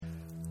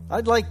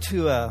I'd like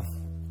to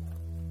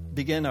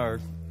begin I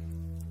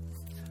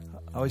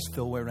always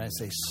feel weird when I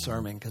say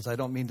sermon because I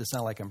don't mean to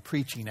sound like I'm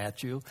preaching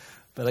at you,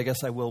 but I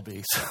guess I will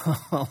be.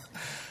 So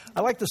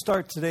I'd like to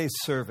start today's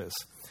service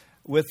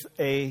with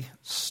a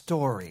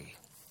story.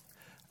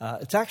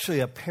 It's actually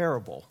a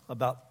parable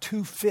about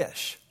two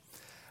fish.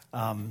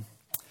 There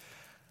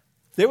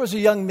was a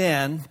young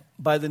man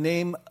by the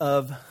name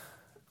of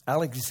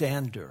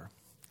Alexander.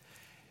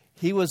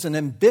 He was an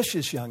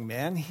ambitious young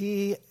man.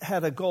 He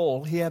had a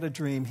goal. He had a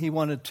dream. He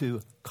wanted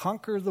to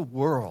conquer the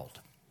world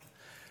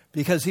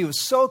because he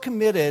was so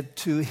committed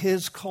to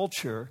his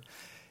culture,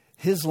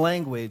 his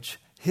language,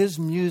 his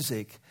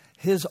music,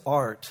 his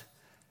art,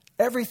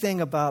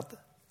 everything about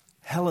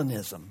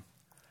Hellenism.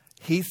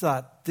 He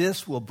thought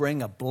this will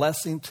bring a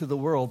blessing to the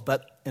world,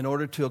 but in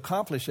order to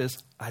accomplish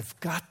this, I've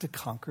got to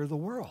conquer the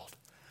world.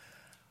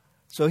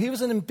 So he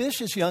was an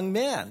ambitious young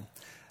man.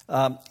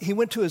 He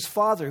went to his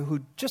father,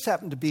 who just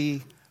happened to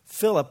be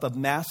Philip of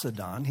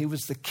Macedon. He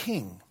was the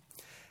king.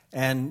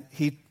 And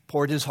he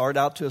poured his heart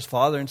out to his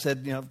father and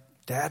said,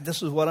 Dad,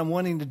 this is what I'm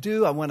wanting to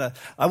do. I want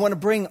to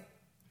bring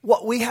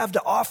what we have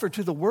to offer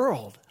to the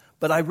world.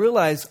 But I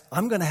realize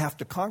I'm going to have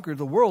to conquer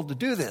the world to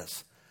do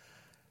this.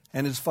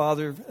 And his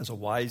father, as a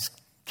wise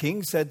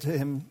king, said to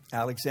him,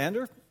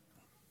 Alexander,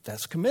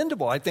 that's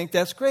commendable. I think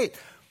that's great.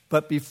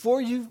 But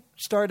before you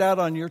start out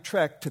on your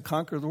trek to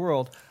conquer the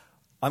world,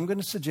 I'm going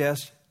to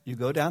suggest you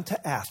go down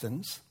to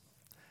Athens,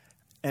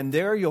 and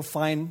there you'll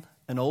find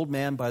an old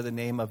man by the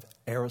name of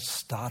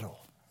Aristotle.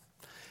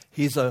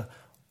 He's a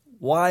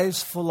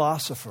wise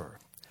philosopher.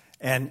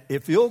 And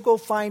if you'll go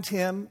find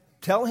him,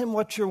 tell him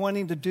what you're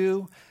wanting to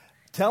do,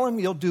 tell him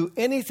you'll do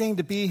anything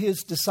to be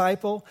his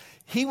disciple,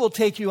 he will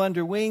take you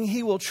under wing,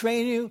 he will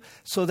train you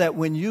so that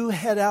when you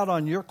head out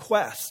on your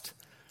quest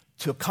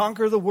to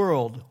conquer the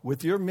world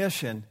with your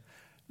mission,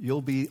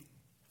 you'll be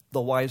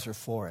the wiser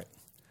for it.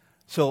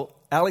 So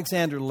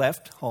Alexander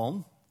left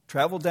home,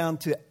 traveled down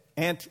to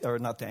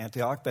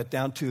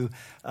down to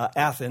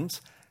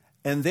Athens,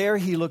 and there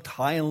he looked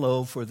high and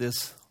low for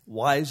this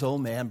wise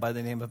old man by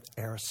the name of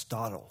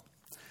Aristotle.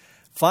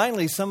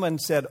 Finally, someone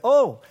said,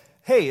 "Oh,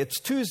 hey, it's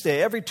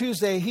Tuesday. Every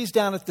Tuesday he's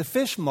down at the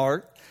fish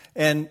mart,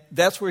 and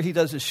that's where he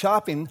does his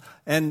shopping.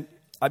 And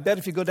I bet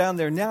if you go down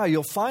there now,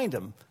 you'll find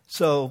him."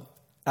 So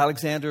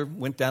Alexander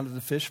went down to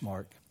the fish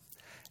mart,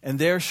 and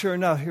there, sure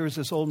enough, here was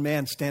this old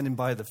man standing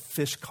by the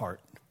fish cart,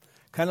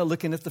 kind of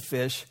looking at the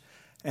fish,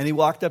 and he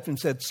walked up and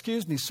said,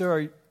 "Excuse me,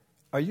 sir,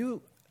 are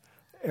you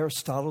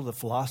Aristotle the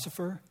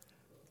philosopher?"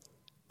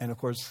 And of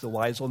course, the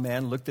wise old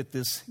man looked at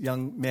this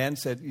young man and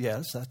said,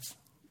 "Yes,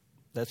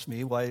 that's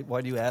me. Why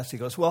do you ask?" He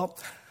goes, "Well,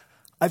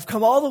 I've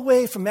come all the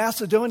way from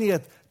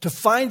Macedonia to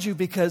find you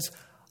because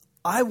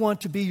I want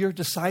to be your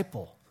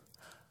disciple.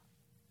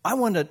 I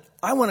want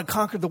to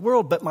conquer the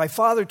world, but my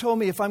father told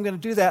me if I'm going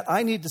to do that,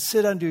 I need to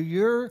sit under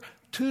your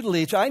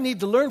tutelage. I need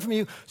to learn from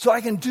you so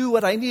I can do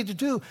what I need to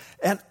do.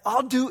 And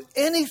I'll do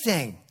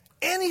anything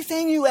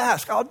you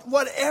ask,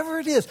 whatever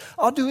it is,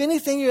 I'll do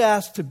anything you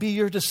ask to be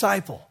your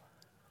disciple."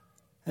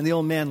 And the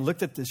old man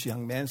looked at this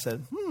young man and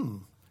said,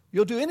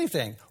 "You'll do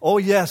anything?" "Oh,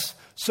 yes,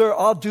 sir,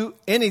 I'll do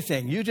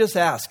anything. You just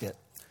ask it."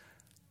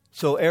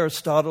 So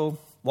Aristotle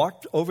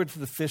walked over to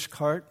the fish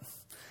cart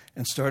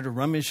and started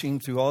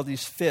rummaging through all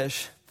these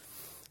fish.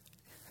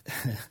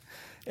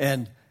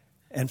 and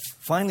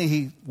finally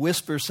he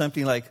whispers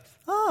something like,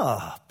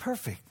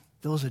 "Perfect.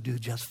 Those will do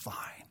just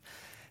fine."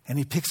 And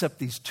he picks up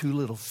these two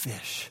little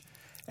fish.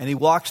 And he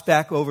walks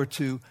back over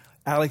to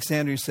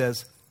Alexander and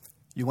says,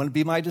 "You want to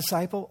be my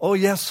disciple?" "Oh,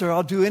 yes, sir,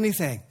 I'll do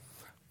anything."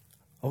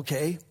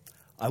 "Okay,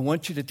 I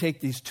want you to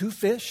take these two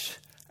fish,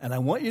 and I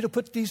want you to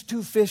put these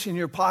two fish in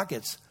your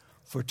pockets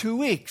for 2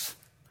 weeks.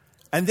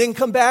 And then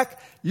come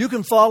back, you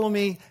can follow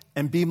me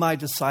and be my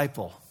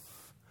disciple."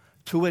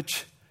 To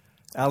which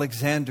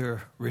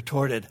Alexander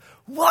retorted,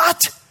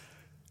 "What?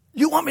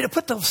 You want me to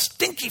put those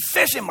stinky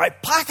fish in my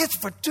pockets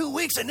for 2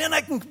 weeks and then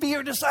I can be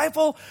your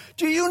disciple?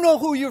 Do you know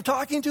who you're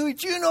talking to?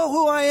 Do you know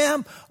who I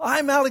am?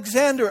 I'm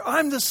Alexander.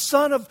 I'm the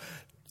son of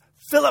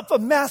Philip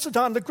of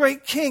Macedon, the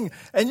great king.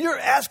 And you're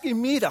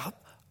asking me to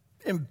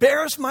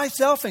embarrass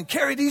myself and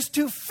carry these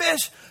two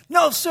fish?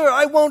 No, sir,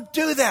 I won't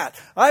do that.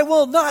 I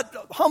will not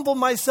humble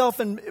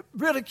myself and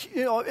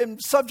and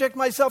subject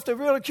myself to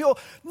ridicule.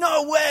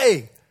 No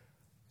way."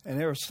 And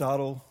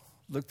Aristotle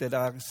looked at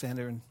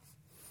Alexander and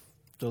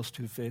those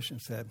two fish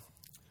and said,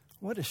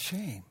 "What a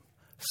shame.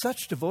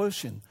 Such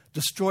devotion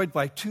destroyed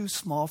by two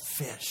small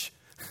fish."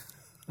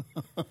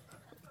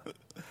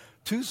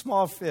 Two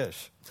small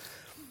fish.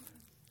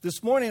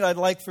 This morning, I'd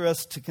like for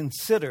us to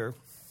consider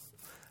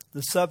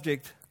the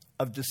subject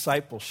of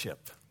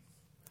discipleship.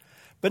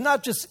 But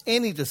not just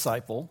any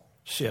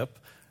discipleship,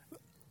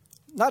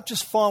 not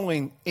just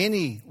following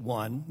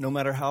anyone, no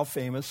matter how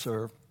famous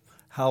or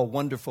how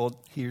wonderful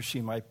he or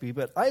she might be,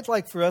 but I'd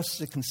like for us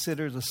to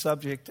consider the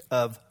subject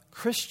of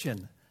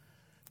Christian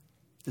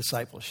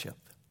discipleship.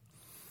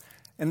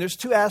 And there's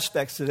two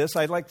aspects to this.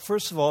 I'd like,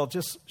 first of all,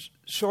 just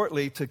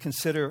shortly to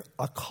consider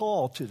a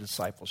call to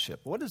discipleship.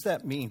 What does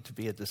that mean to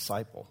be a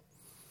disciple?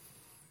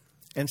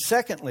 And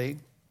secondly,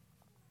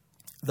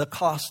 the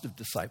cost of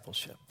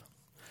discipleship.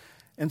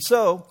 And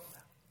so,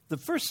 the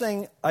first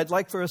thing I'd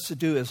like for us to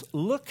do is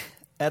look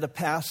at a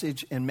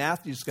passage in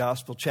Matthew's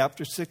Gospel,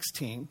 chapter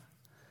 16,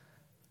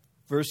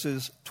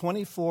 verses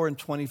 24 and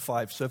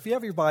 25. So if you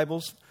have your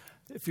Bibles,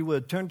 if you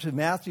would, turn to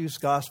Matthew's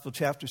Gospel,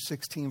 chapter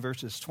 16,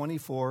 verses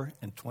 24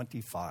 and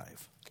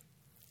 25.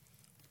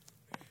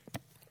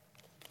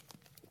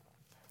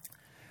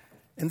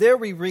 And there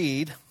we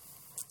read,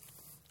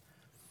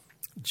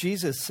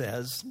 Jesus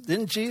says,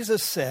 "Then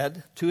Jesus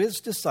said to his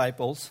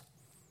disciples,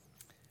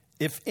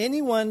 'If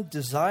anyone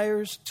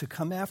desires to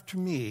come after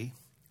me,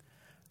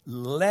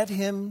 let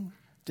him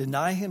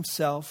deny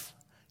himself,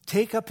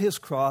 take up his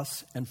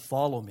cross, and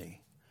follow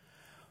me.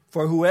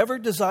 For whoever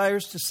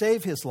desires to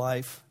save his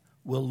life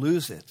will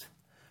lose it,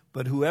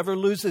 but whoever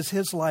loses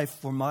his life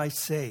for my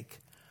sake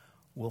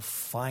will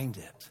find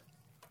it.'"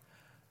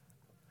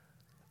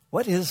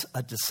 What is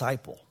a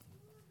disciple?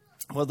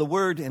 Well, the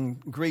word in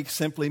Greek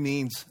simply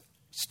means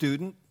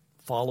student,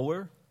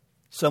 follower,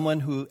 someone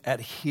who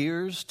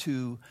adheres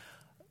to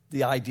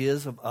the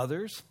ideas of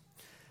others.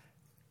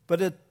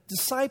 But a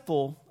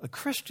disciple, a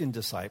Christian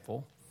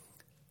disciple,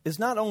 is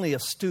not only a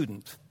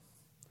student,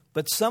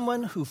 but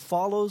someone who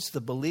follows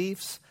the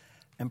beliefs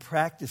and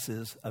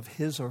practices of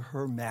his or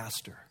her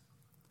master.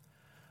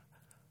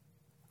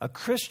 A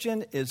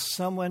Christian is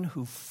someone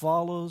who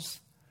follows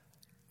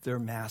their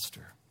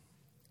master.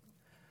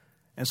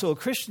 And so a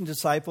Christian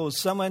disciple is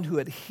someone who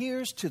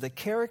adheres to the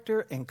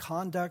character and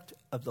conduct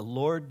of the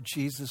Lord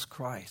Jesus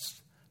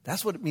Christ.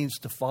 That's what it means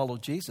to follow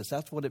Jesus.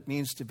 That's what it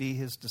means to be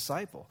his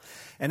disciple.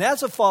 And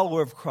as a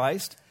follower of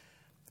Christ,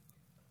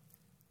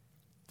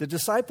 the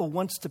disciple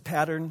wants to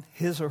pattern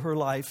his or her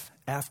life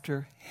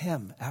after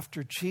him,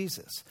 after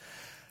Jesus.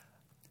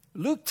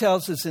 Luke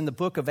tells us in the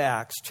book of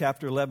Acts,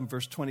 chapter 11,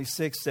 verse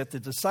 26, that the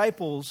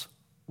disciples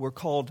were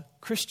called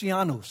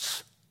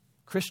Christianos,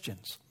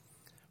 Christians,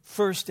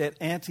 first at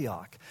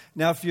Antioch.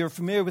 Now, if you're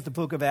familiar with the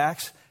book of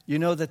Acts, you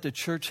know that the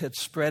church had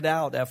spread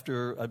out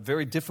after a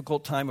very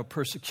difficult time of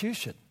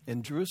persecution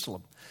in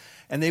Jerusalem.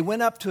 And they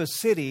went up to a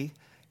city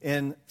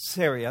in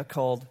Syria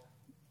called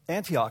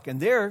Antioch. And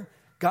there,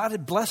 God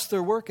had blessed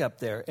their work up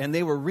there. And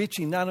they were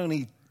reaching not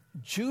only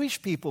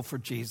Jewish people for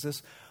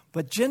Jesus,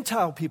 but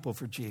Gentile people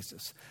for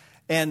Jesus.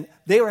 And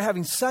they were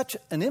having such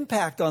an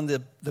impact on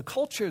the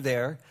culture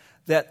there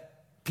that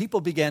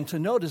people began to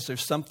notice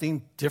there's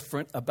something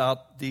different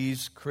about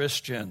these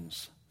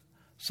Christians.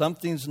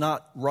 Something's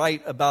not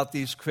right about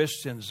these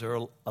Christians. They're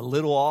a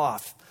little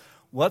off.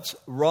 What's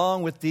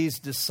wrong with these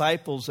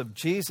disciples of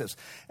Jesus?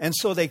 And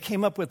so they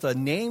came up with a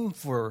name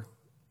for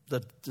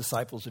the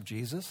disciples of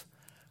Jesus,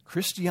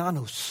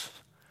 Christianos.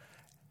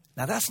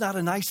 Now that's not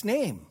a nice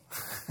name.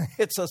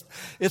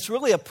 It's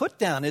really a put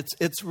down.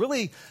 It's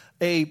really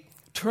a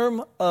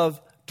term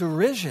of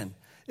derision.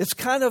 It's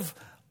kind of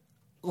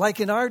like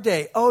in our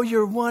day, oh,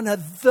 you're one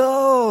of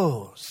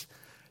those.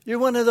 You're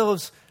one of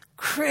those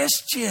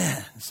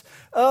Christians.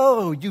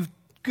 Oh, you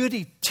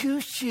goody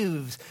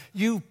two-shoes.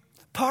 You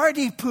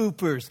party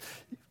poopers.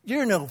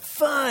 You're no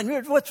fun.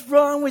 What's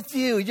wrong with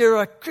you?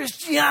 You're a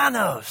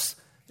Christianos.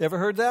 You ever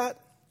heard that?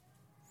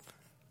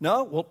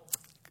 No? Well,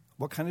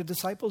 what kind of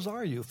disciples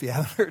are you if you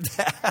haven't heard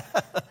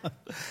that?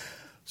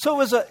 So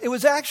it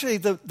was actually,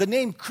 the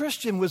name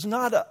Christian was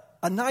not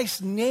a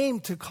nice name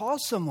to call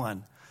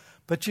someone.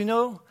 But you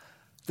know,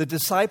 the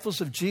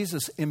disciples of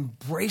Jesus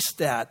embraced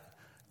that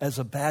as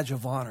a badge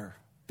of honor.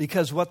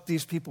 Because what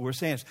these people were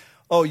saying is,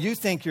 oh, you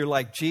think you're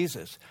like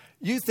Jesus.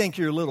 You think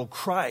you're little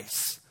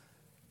Christ.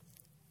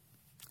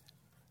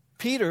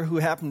 Peter, who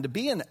happened to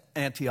be in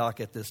Antioch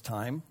at this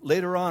time,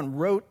 later on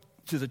wrote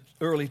to the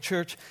early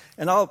church,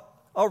 and I'll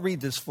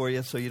read this for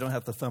you so you don't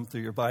have to thumb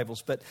through your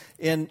Bibles. But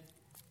in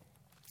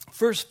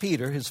 1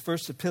 Peter, his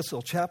first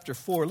epistle, chapter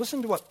 4,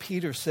 listen to what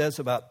Peter says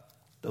about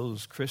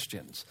those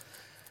Christians.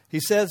 He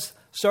says,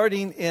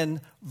 starting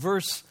in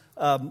verse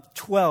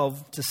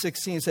 12 to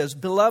 16, it says,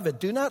 "Beloved,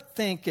 do not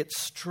think it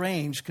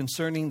strange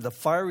concerning the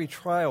fiery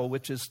trial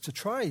which is to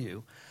try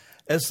you,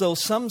 as though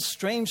some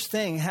strange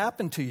thing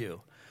happened to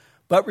you.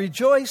 But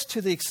rejoice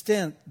to the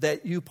extent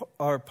that you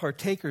are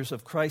partakers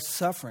of Christ's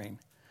suffering,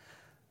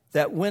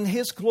 that when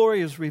his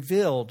glory is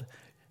revealed,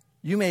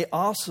 you may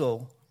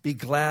also be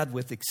glad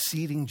with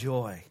exceeding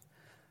joy.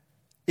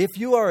 If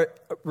you are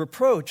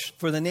reproached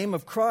for the name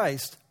of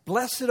Christ,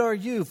 blessed are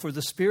you, for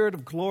the Spirit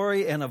of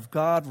glory and of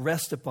God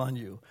rest upon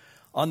you.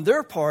 On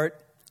their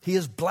part, he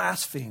is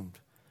blasphemed,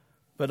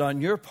 but on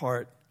your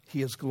part,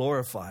 he is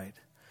glorified.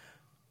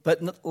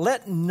 But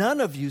let none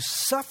of you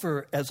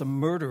suffer as a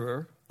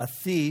murderer, a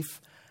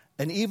thief,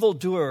 an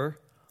evildoer,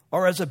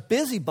 or as a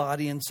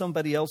busybody in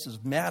somebody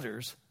else's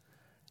matters.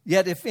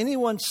 Yet if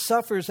anyone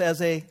suffers as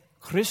a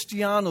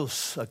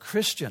Christianus, a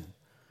Christian,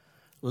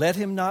 let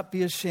him not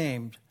be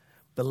ashamed,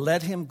 but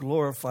let him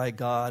glorify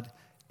God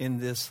in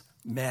this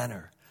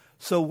manner."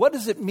 So what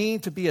does it mean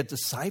to be a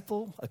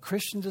disciple, a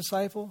Christian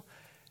disciple?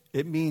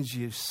 It means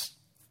you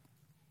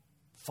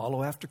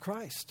follow after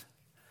Christ.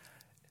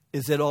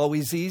 Is it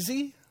always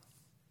easy?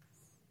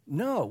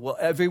 No. Will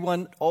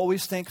everyone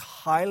always think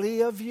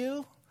highly of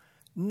you?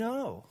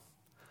 No.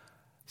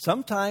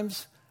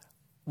 Sometimes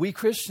we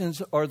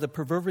Christians are the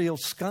proverbial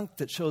skunk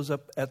that shows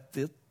up at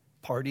the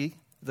party,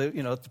 at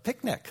the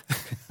picnic.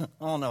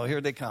 Oh no, here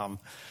they come.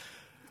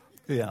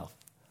 Yeah.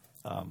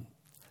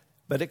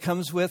 But it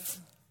comes with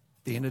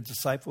being a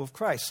disciple of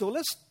Christ. So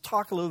let's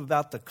talk a little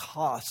about the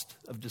cost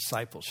of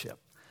discipleship.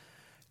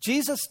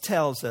 Jesus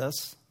tells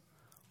us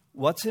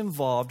what's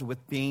involved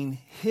with being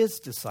his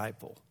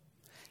disciple.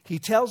 He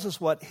tells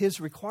us what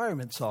his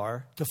requirements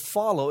are to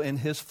follow in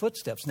his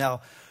footsteps.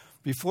 Now,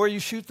 before you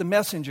shoot the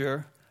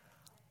messenger,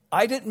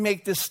 I didn't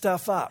make this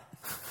stuff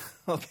up,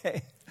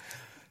 okay?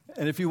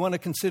 And if you want to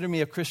consider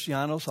me a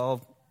Christianos,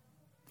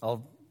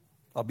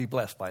 I'll be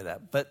blessed by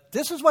that. But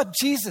this is what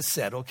Jesus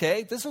said,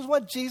 okay? This is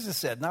what Jesus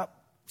said, not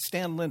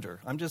Stan Linder.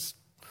 I'm just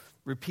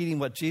repeating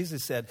what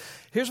Jesus said.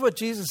 Here's what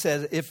Jesus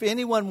said. If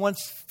anyone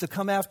wants to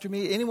come after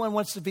me, anyone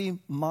wants to be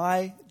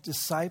my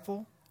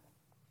disciple,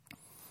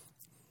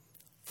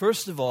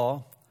 first of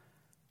all,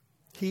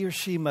 he or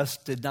she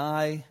must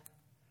deny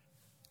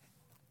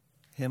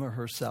him or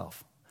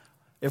herself.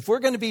 If we're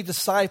going to be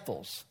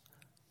disciples,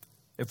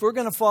 if we're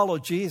going to follow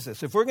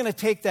Jesus, if we're going to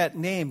take that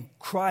name,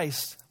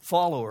 Christ,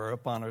 follower,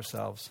 upon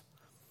ourselves,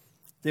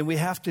 then we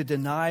have to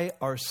deny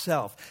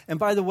ourselves. And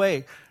by the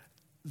way,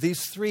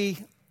 these three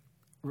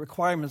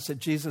requirements that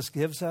Jesus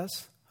gives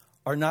us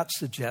are not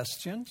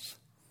suggestions.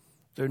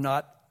 They're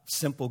not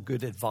simple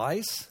good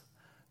advice.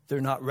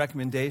 They're not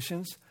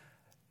recommendations.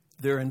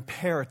 They're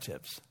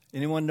imperatives.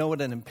 Anyone know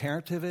what an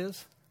imperative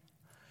is?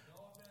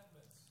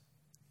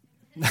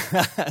 No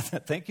amendments.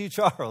 Thank you,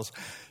 Charles.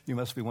 You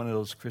must be one of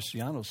those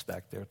Christianos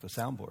back there at the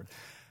soundboard.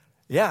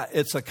 Yeah,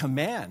 it's a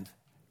command.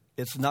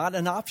 It's not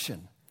an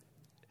option.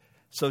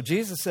 So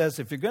Jesus says,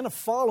 if you're going to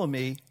follow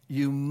me,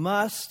 you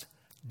must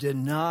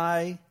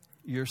deny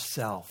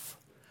yourself.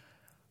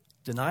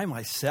 Deny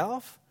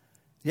myself?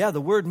 Yeah,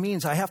 the word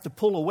means I have to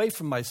pull away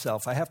from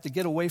myself. I have to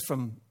get away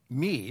from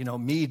me,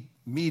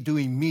 me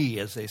doing me,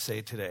 as they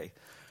say today.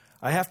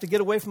 I have to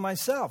get away from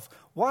myself.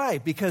 Why?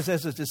 Because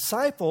as a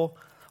disciple,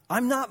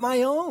 I'm not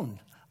my own.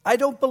 I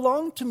don't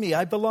belong to me.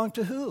 I belong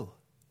to who?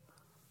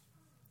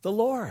 The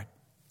Lord.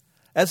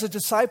 As a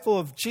disciple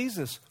of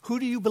Jesus, who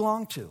do you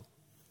belong to?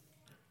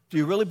 Do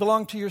you really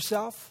belong to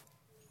yourself?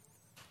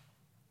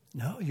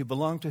 No, you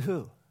belong to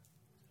who?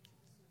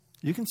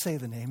 You can say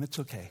the name. It's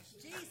okay.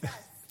 Jesus.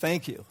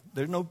 Thank you.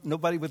 There's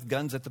nobody with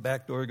guns at the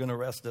back door going to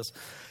arrest us.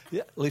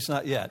 Yeah, at least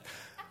not yet.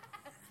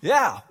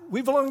 Yeah,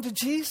 we belong to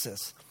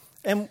Jesus.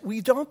 And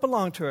we don't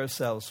belong to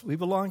ourselves. We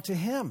belong to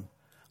him.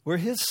 We're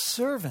his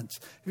servants.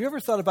 Have you ever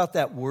thought about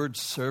that word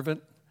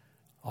servant?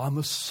 Oh, I'm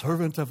a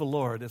servant of the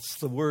Lord. It's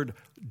the word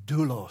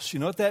doulos. You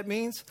know what that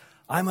means?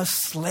 I'm a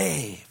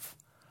slave.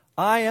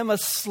 I am a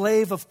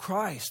slave of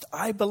Christ.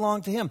 I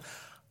belong to him.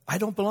 I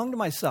don't belong to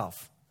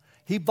myself.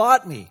 He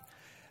bought me,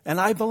 and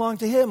I belong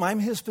to him. I'm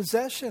his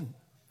possession,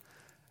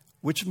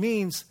 which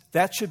means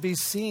that should be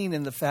seen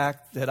in the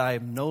fact that I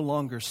am no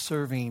longer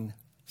serving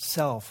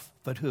self,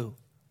 but who?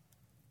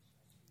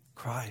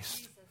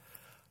 Christ.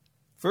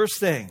 First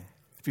thing,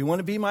 if you want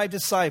to be my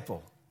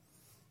disciple,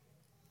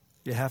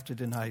 you have to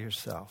deny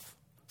yourself.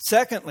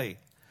 Secondly,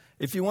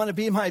 if you want to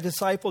be my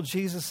disciple,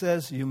 Jesus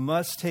says you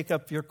must take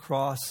up your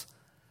cross.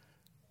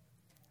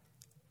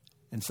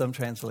 In some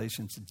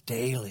translations,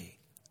 daily.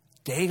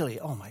 Daily.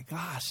 Oh my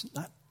gosh,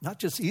 not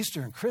just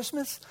Easter and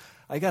Christmas.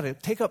 I got to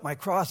take up my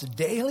cross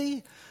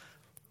daily.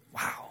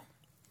 Wow.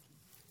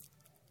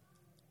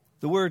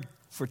 The word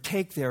for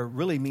take there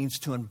really means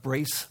to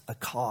embrace a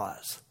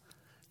cause,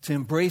 to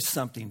embrace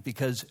something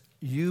because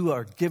you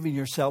are giving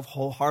yourself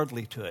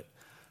wholeheartedly to it.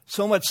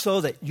 So much so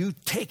that you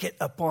take it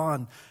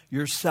upon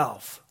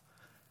yourself.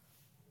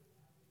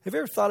 Have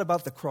you ever thought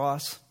about the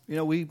cross?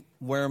 We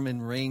wear them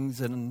in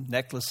rings and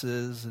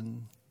necklaces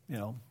and,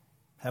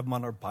 have them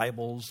on our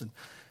Bibles. And,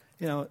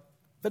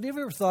 but have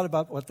you ever thought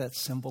about what that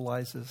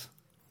symbolizes?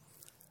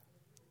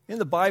 In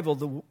the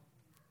Bible,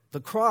 the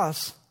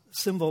cross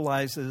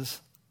symbolizes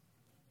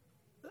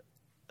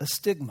a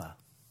stigma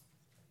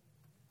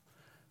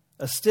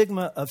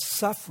of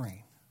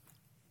suffering,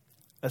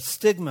 a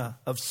stigma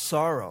of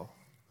sorrow,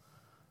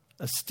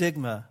 a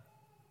stigma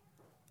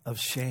of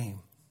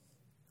shame.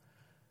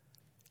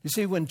 You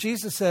see, when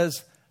Jesus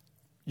says,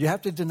 you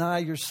have to deny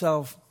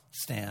yourself,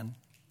 Stan,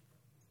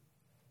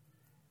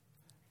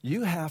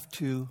 you have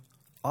to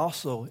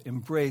also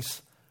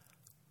embrace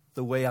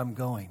the way I'm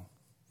going.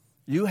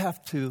 You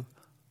have to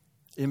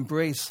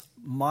embrace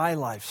my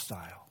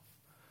lifestyle.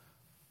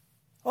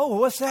 Oh,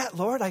 what's that,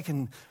 Lord? I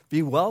can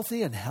be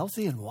wealthy and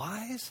healthy and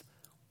wise?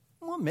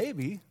 Well,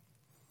 maybe.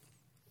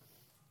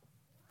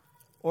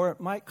 Or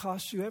it might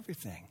cost you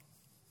everything.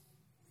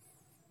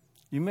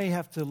 You may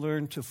have to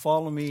learn to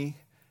follow me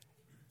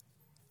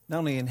not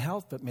only in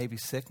health, but maybe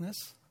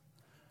sickness,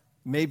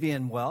 maybe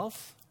in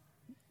wealth,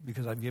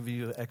 because I'm giving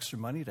you extra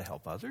money to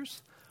help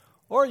others.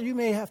 Or you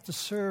may have to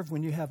serve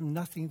when you have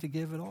nothing to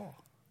give at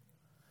all.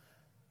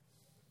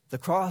 The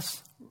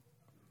cross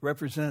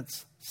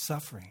represents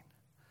suffering,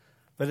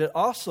 but it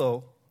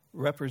also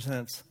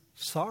represents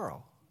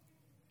sorrow.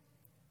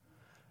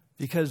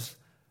 Because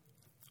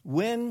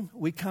when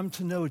we come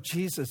to know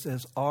Jesus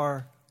as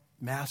our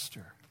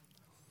master,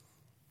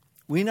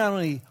 we not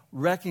only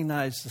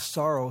recognize the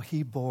sorrow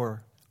he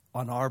bore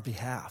on our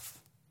behalf,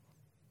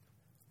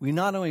 we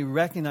not only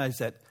recognize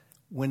that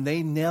when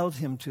they nailed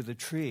him to the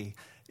tree,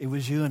 it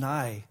was you and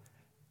I,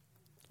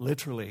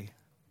 literally,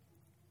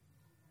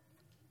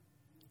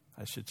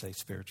 I should say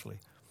spiritually,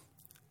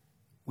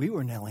 we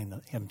were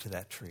nailing him to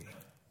that tree.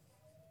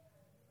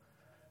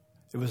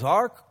 It was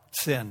our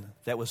sin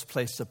that was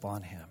placed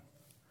upon him,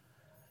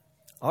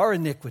 our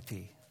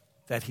iniquity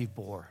that he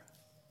bore.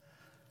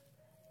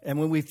 And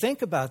when we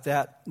think about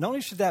that, not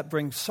only should that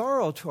bring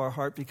sorrow to our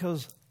heart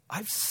because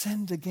I've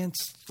sinned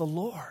against the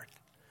Lord,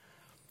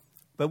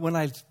 but when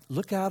I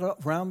look out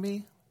around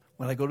me,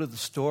 when I go to the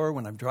store,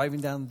 when I'm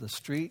driving down the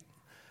street,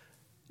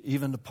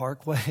 even the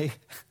parkway,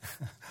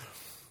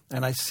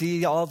 and I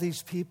see all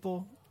these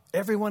people,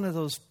 every one of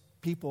those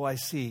people I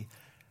see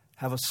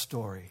have a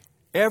story.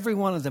 Every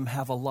one of them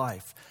have a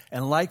life.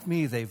 And like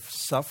me, they've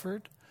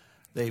suffered,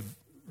 they've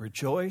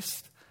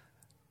rejoiced,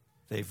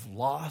 they've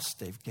lost,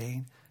 they've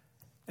gained.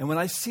 And when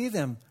I see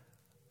them,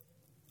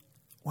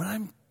 when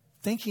I'm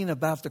thinking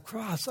about the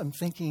cross, I'm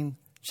thinking,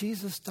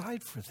 Jesus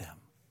died for them.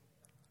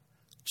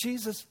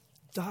 Jesus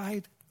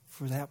died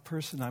for that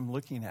person I'm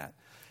looking at.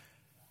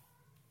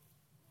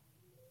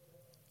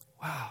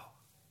 Wow.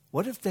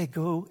 What if they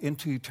go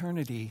into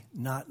eternity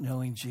not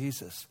knowing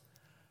Jesus?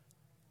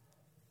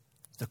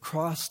 The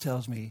cross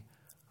tells me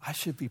I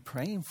should be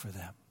praying for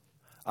them.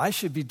 I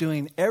should be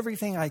doing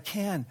everything I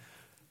can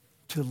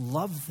to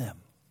love them,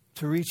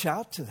 to reach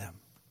out to them.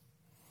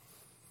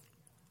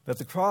 But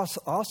the cross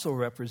also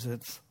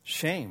represents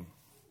shame.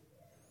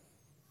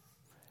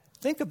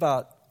 Think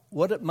about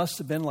what it must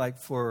have been like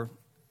for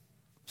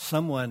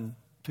someone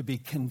to be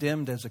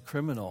condemned as a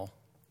criminal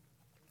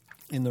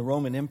in the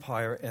Roman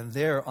Empire, and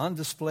there on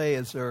display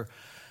as they're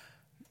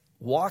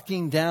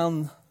walking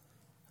down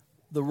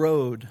the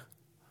road,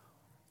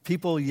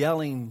 people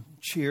yelling,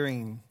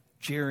 cheering,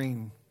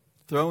 jeering,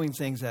 throwing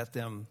things at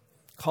them,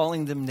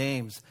 calling them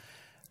names.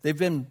 They've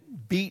been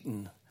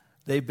beaten.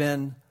 They've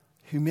been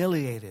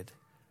humiliated.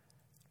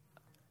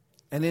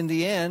 And in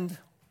the end,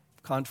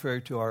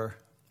 contrary to our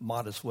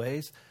modest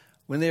ways,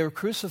 when they were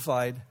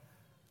crucified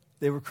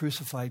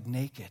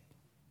naked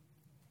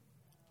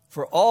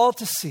for all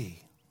to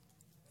see.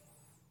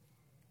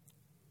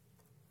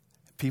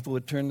 People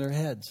would turn their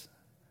heads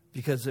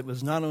because it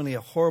was not only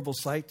a horrible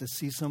sight to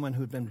see someone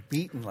who had been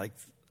beaten like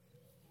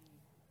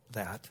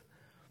that,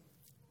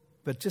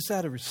 but just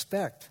out of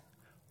respect,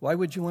 why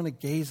would you want to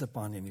gaze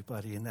upon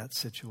anybody in that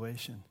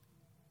situation?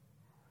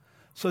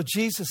 So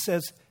Jesus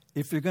says,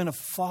 if you're going to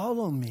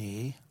follow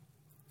me,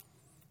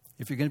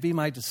 if you're going to be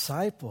my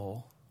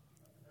disciple,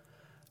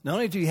 not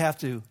only do you have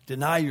to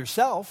deny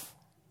yourself,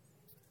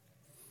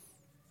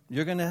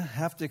 you're going to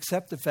have to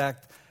accept the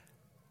fact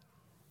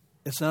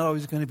it's not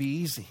always going to be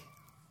easy.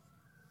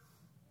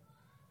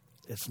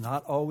 It's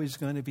not always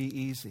going to be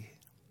easy.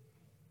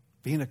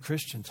 Being a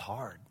Christian's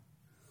hard.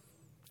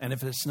 And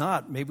if it's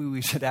not, maybe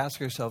we should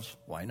ask ourselves,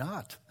 why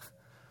not?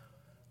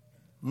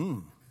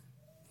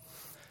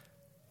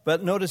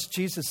 But notice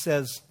Jesus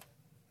says,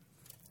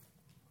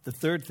 the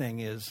third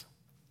thing is,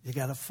 you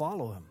got to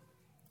follow him.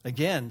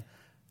 Again,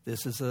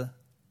 this is a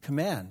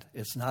command.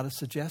 It's not a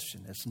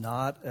suggestion. It's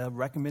not a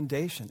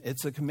recommendation.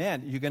 It's a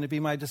command. You're going to be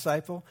my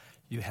disciple?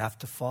 You have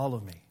to follow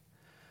me.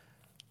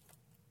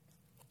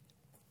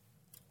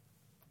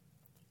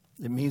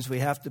 It means we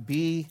have to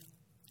be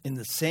in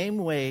the same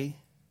way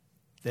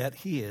that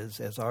he is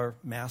as our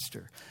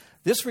master.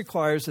 This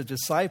requires a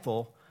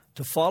disciple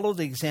to follow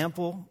the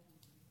example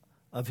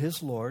of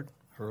his Lord,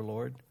 her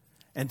Lord,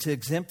 and to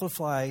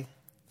exemplify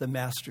the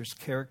master's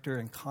character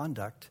and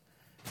conduct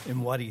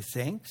in what he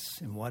thinks,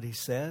 in what he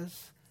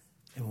says,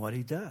 in what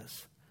he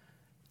does.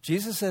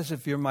 Jesus says,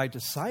 if you're my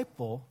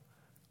disciple,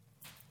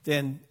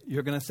 then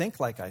you're going to think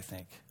like I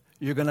think.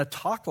 You're going to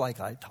talk like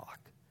I talk.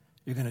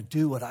 You're going to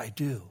do what I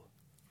do.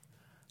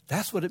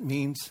 That's what it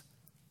means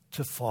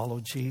to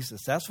follow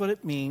Jesus. That's what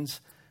it means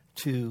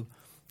to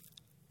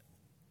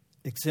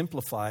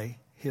exemplify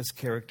his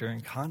character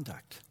and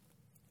conduct.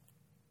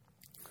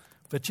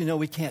 But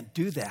we can't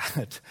do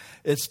that.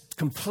 It's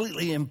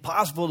completely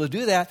impossible to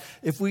do that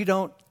if we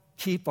don't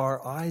keep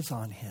our eyes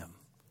on him.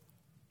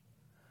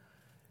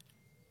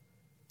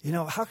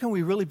 How can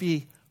we really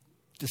be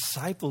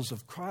disciples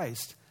of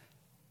Christ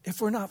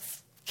if we're not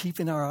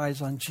keeping our eyes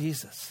on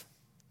Jesus?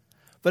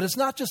 But it's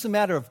not just a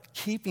matter of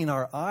keeping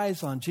our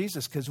eyes on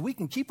Jesus, because we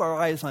can keep our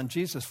eyes on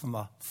Jesus from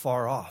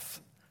afar off.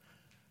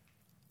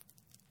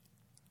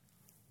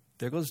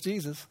 There goes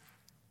Jesus.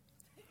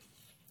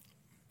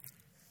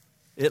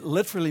 It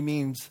literally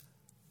means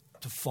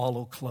to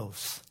follow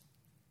close,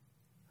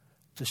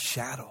 to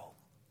shadow,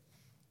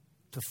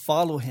 to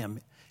follow him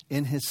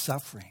in his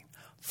suffering,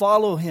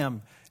 follow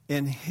him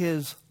in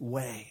his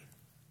way.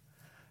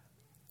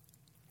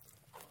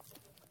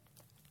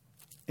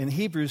 In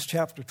Hebrews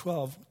chapter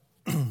 12,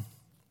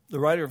 the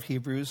writer of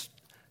Hebrews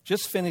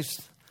just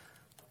finished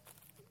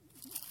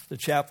the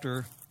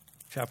chapter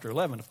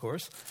 11, of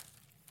course,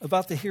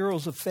 about the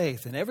heroes of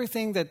faith and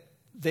everything that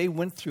they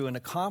went through and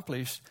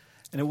accomplished,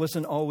 and it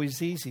wasn't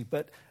always easy.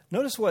 But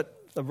notice what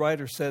the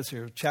writer says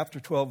here, chapter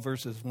 12,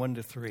 verses 1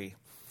 to 3.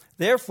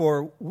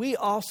 Therefore, we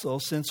also,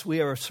 since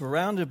we are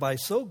surrounded by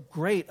so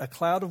great a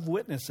cloud of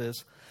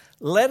witnesses,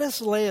 let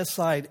us lay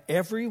aside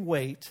every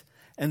weight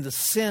and the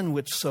sin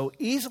which so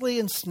easily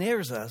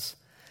ensnares us,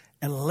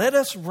 and let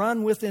us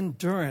run with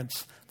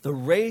endurance the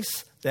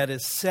race that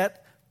is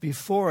set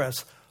before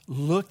us,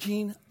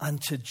 looking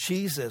unto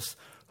Jesus,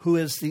 who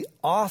is the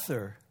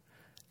author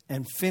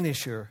and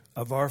finisher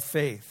of our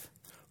faith,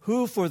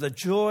 who for the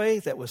joy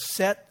that was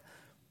set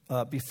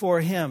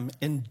before him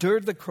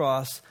endured the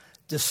cross,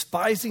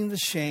 despising the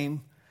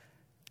shame,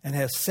 and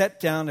has sat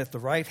down at the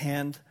right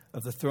hand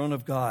of the throne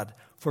of God.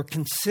 For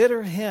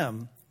consider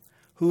him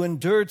who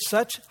endured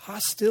such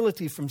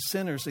hostility from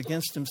sinners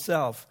against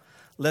himself,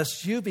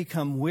 lest you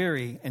become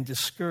weary and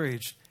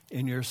discouraged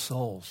in your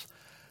souls.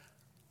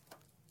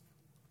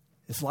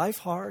 Is life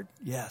hard?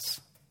 Yes.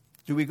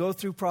 Do we go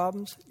through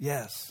problems?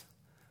 Yes.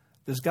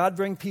 Does God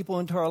bring people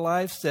into our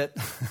lives that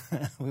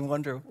we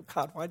wonder,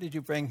 God, why did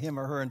you bring him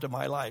or her into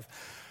my life?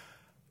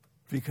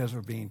 Because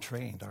we're being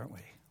trained, aren't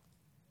we?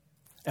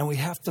 And we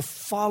have to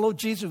follow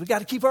Jesus. We've got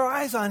to keep our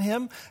eyes on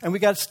him, and we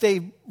got to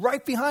stay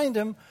right behind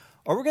him,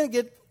 or we're going to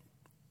get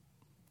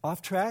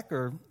off track,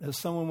 or as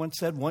someone once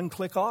said, one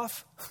click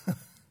off.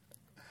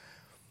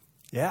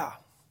 Yeah.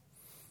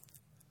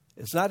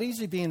 It's not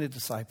easy being a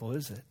disciple,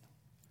 is it?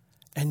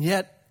 And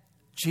yet,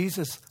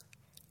 Jesus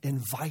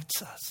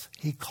invites us.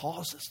 He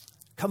calls us.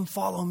 Come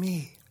follow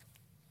me.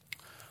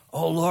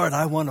 Oh, Lord,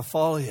 I want to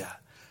follow you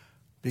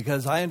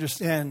because I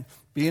understand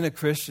being a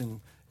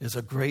Christian is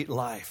a great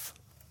life.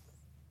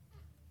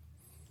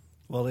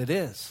 Well, it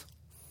is.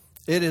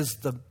 It is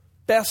the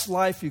best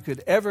life you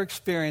could ever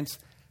experience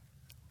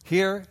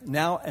here,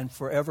 now, and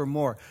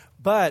forevermore.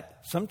 But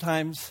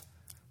sometimes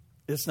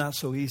it's not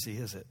so easy,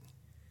 is it?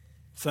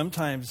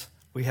 Sometimes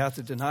we have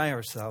to deny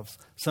ourselves.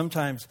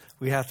 Sometimes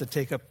we have to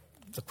take up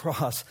the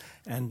cross,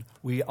 and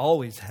we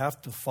always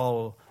have to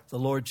follow the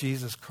Lord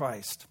Jesus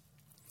Christ.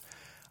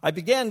 I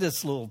began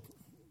this little,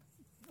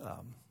 I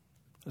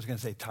was going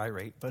to say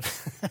tirade, but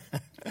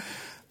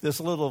this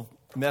little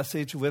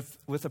message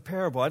with a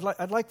parable.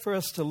 I'd like for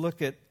us to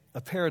look at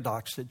a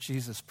paradox that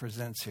Jesus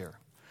presents here.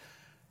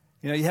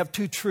 You know, you have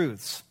two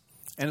truths,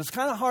 and it's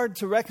kind of hard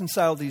to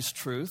reconcile these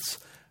truths.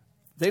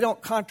 They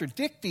don't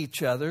contradict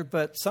each other,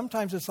 but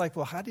sometimes it's like,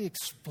 well, how do you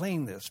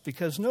explain this?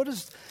 Because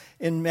notice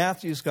in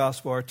Matthew's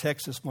gospel, our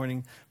text this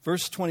morning,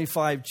 verse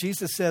 25,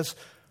 Jesus says,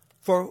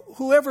 for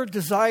whoever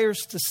desires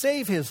to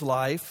save his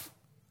life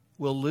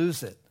will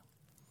lose it.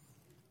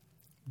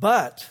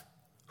 But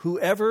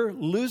whoever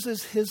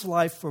loses his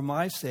life for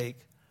my sake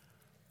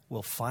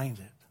will find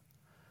it.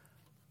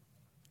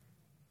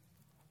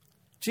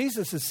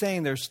 Jesus is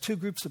saying there's two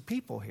groups of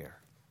people here.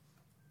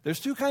 There's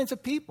two kinds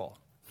of people.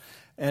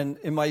 And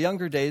in my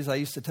younger days, I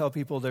used to tell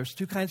people there's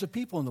two kinds of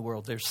people in the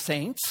world. There's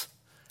saints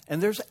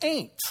and there's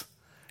ain'ts.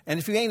 And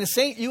if you ain't a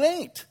saint, you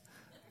ain't.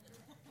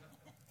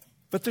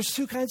 But there's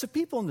two kinds of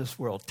people in this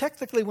world.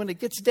 Technically, when it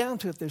gets down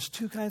to it, there's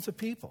two kinds of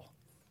people.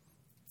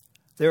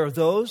 There are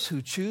those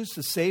who choose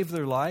to save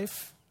their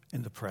life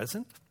in the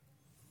present.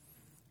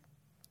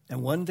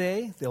 And one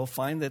day, they'll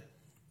find that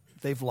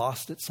they've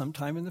lost it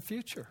sometime in the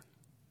future.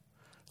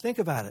 Think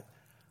about it.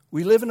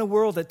 We live in a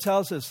world that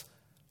tells us,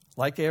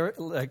 like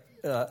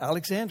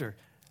Alexander,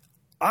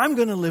 I'm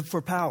going to live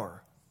for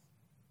power.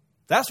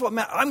 That's what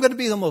I'm going to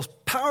be the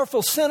most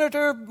powerful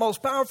senator,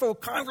 most powerful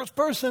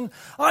congressperson.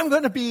 I'm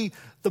going to be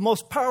the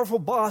most powerful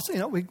boss. You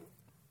know,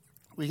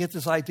 we get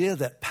this idea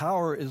that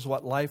power is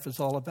what life is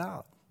all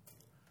about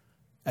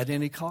at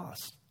any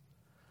cost.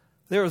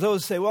 There are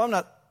those who say, well, I'm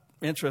not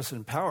interested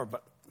in power,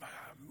 but I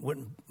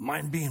wouldn't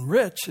mind being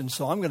rich, and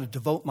so I'm going to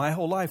devote my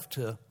whole life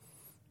to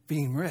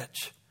being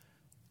rich,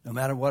 no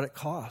matter what it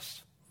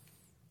costs.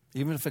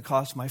 Even if it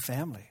costs my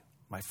family,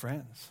 my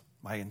friends,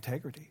 my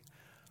integrity.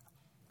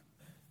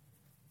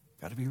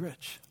 Got to be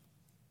rich.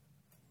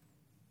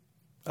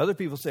 Other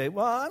people say,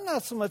 well, I'm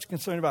not so much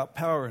concerned about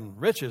power and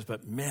riches,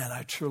 but man,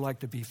 I'd sure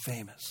like to be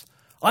famous.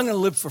 I'm going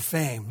to live for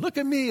fame. Look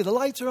at me. The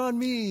lights are on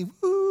me.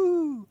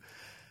 Woo!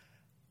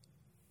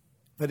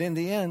 But in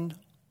the end,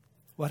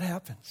 what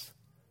happens?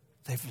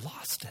 They've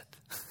lost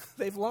it.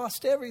 They've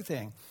lost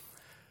everything.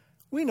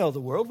 We know the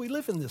world. We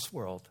live in this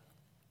world.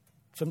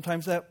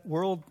 Sometimes that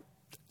world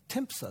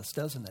tempts us,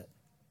 doesn't it?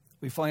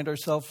 We find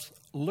ourselves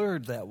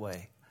lured that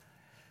way.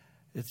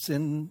 It's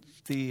in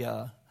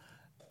the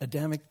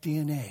Adamic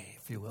DNA,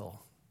 if you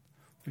will.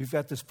 We've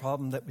got this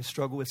problem that we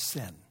struggle with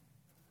sin.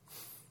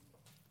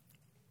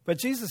 But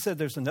Jesus said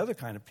there's another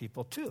kind of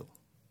people too.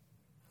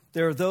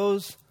 There are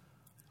those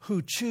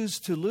who choose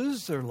to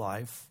lose their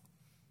life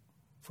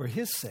for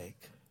his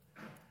sake.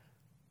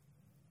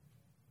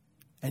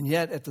 And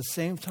yet at the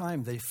same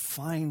time, they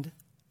find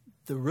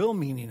the real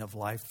meaning of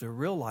life, the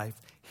real life,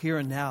 here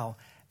and now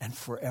and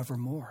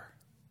forevermore.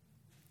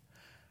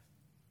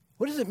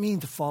 What does it mean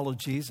to follow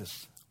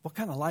Jesus? What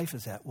kind of life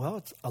is that? Well,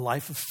 it's a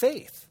life of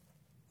faith.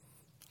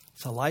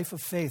 It's a life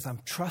of faith.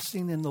 I'm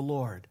trusting in the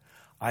Lord.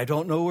 I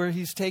don't know where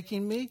he's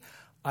taking me.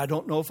 I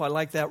don't know if I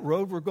like that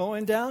road we're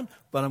going down,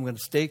 but I'm going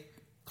to stay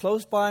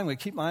close by. I'm going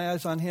to keep my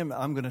eyes on him.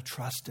 I'm going to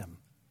trust him.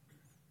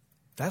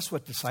 That's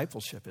what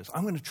discipleship is.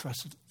 I'm going to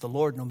trust the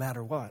Lord no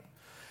matter what.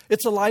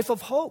 It's a life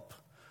of hope.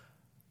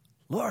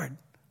 Lord,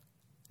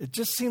 it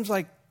just seems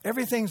like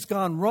everything's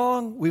gone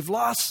wrong. We've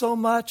lost so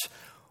much.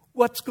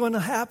 What's going to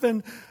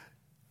happen?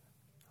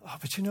 Oh,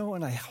 but you know,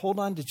 when I hold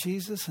on to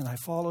Jesus and I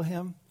follow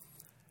him,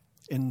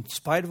 in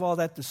spite of all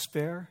that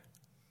despair,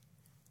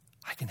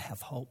 I can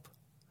have hope.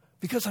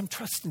 Because I'm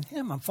trusting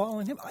him. I'm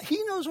following him.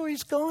 He knows where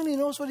he's going. He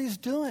knows what he's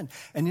doing.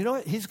 And you know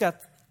what? He's got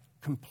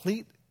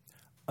complete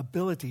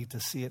ability to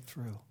see it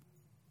through.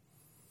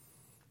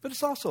 But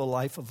it's also a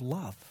life of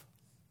love.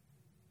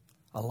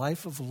 A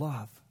life of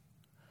love.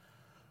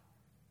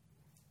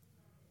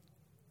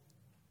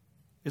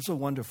 It's a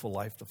wonderful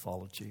life to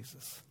follow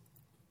Jesus.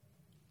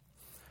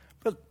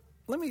 But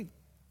let me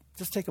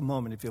just take a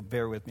moment, if you'll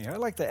bear with me. I'd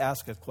like to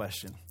ask a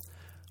question.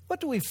 What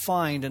do we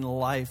find in a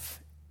life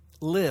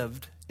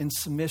lived in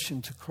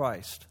submission to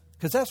Christ?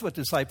 Because that's what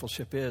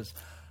discipleship is.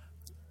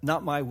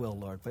 Not my will,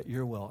 Lord, but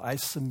your will. I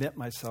submit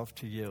myself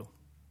to you.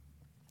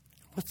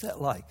 What's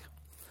that like?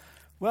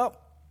 Well,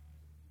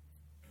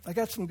 I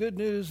got some good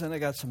news and I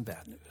got some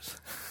bad news.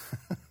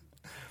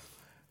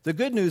 The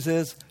good news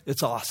is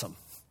it's awesome.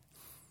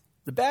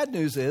 The bad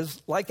news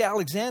is, like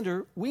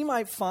Alexander, we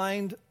might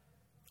find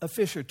a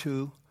fish or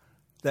two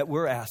that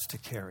we're asked to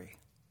carry.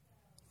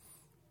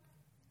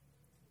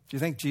 Do you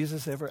think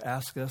Jesus ever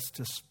asked us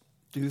to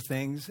do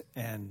things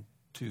and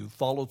to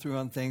follow through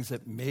on things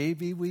that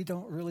maybe we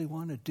don't really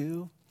want to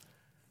do?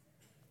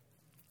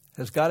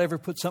 Has God ever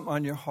put something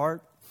on your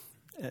heart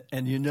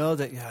and you know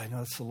that, yeah, I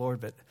know it's the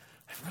Lord, but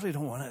I really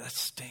don't want it. That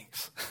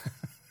stinks.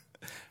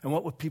 And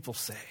what would people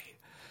say?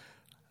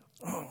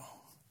 Oh,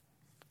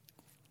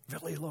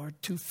 really, Lord?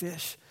 2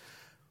 fish?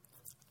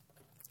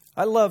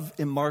 I love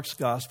in Mark's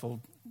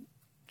gospel,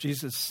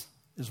 Jesus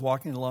is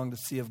walking along the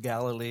Sea of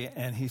Galilee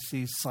and he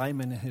sees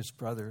Simon and his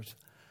brothers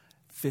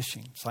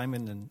fishing.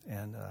 Simon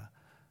and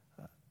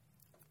I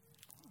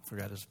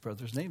forgot his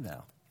brother's name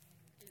now.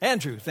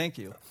 Andrew, thank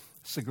you.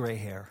 It's the gray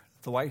hair,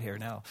 the white hair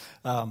now.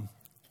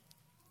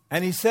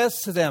 And he says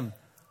to them,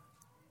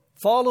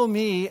 follow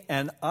me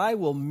and I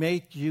will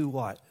make you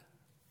what?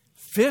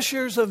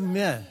 Fishers of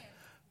men.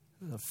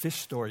 A fish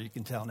story you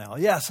can tell now.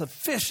 Yes, a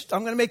fish.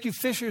 I'm going to make you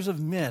fishers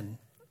of men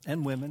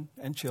and women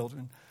and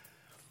children.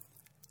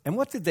 And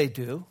what did they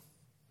do?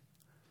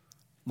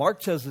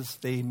 Mark tells us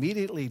they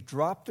immediately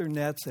dropped their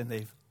nets and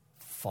they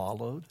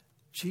followed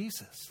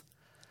Jesus.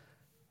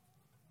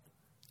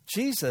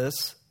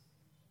 Jesus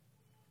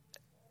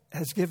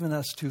has given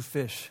us 2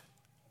 fish.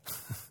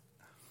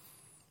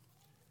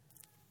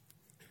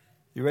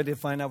 You ready to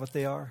find out what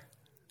they are?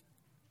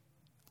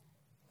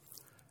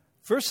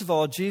 First of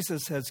all,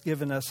 Jesus has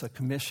given us a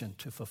commission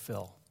to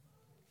fulfill.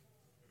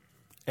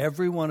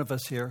 Every one of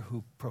us here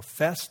who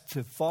profess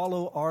to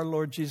follow our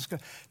Lord Jesus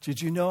Christ. Did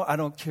you know, I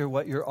don't care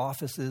what your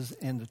office is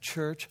in the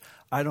church.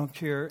 I don't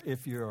care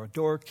if you're a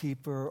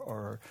doorkeeper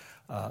or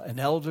an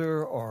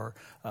elder or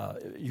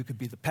you could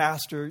be the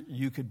pastor.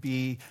 You could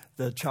be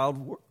the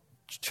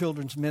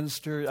children's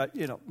minister,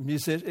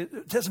 musician.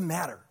 It doesn't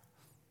matter.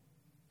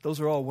 Those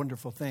are all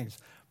wonderful things.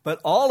 But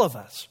all of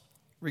us,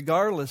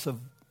 regardless of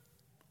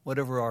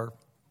whatever our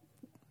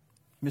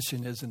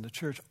mission is in the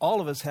church, all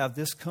of us have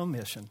this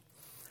commission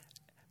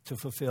to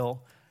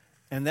fulfill,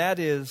 and that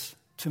is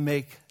to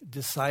make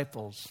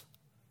disciples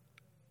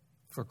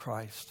for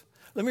Christ.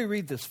 Let me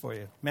read this for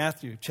you.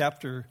 Matthew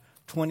chapter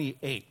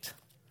 28.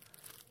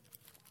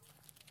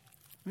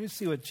 Let me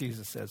see what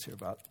Jesus says here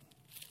about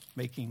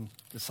making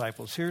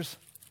disciples. Here's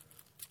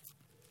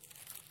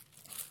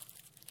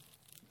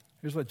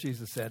what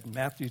Jesus said in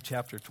Matthew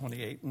chapter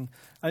 28. And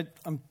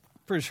I'm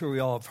pretty sure we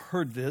all have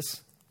heard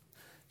this.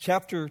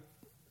 Chapter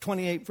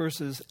 28,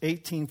 verses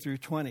 18 through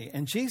 20.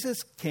 And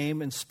Jesus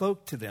came and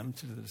spoke to them,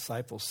 to the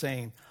disciples,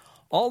 saying,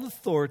 all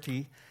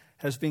authority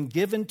has been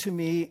given to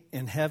me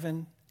in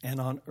heaven and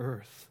on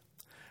earth.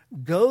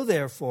 Go,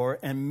 therefore,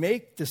 and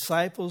make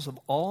disciples of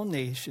all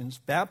nations,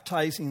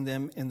 baptizing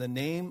them in the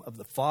name of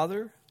the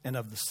Father and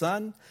of the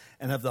Son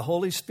and of the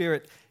Holy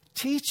Spirit,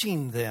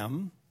 teaching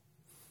them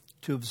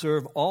to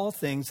observe all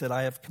things that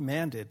I have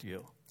commanded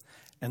you.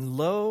 And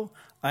lo,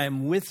 I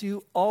am with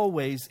you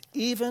always,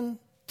 even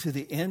to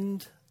the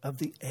end of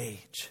the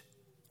age.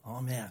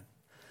 Amen.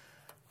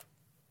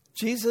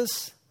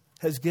 Jesus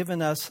has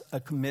given us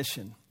a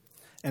commission.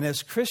 And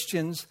as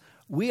Christians,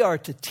 we are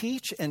to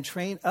teach and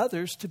train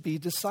others to be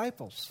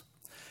disciples.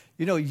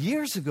 You know,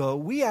 years ago,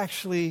 we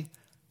actually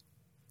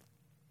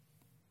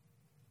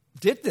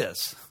did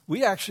this.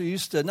 We actually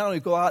used to not only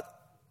go out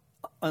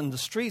on the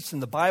streets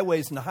and the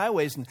byways and the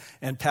highways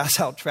and pass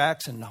out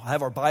tracts and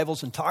have our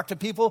Bibles and talk to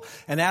people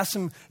and ask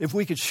them if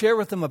we could share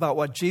with them about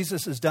what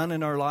Jesus has done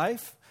in our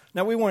life.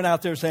 Now, we weren't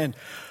out there saying,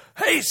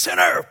 hey,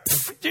 sinner,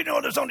 do you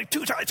know there's only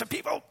 2 types of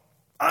people?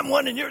 I'm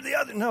one and you're the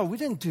other. No, we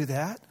didn't do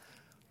that.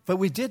 But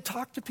we did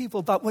talk to people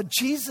about what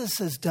Jesus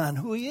has done,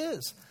 who he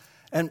is.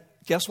 And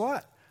guess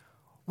what?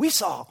 We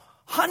saw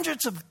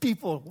hundreds of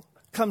people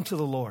come to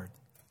the Lord.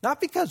 Not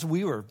because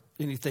we were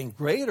anything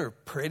great or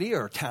pretty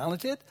or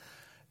talented.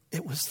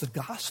 It was the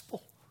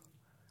gospel.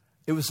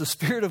 It was the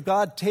Spirit of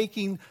God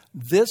taking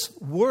this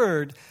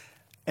word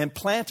and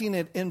planting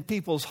it in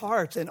people's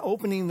hearts and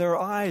opening their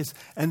eyes.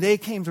 And they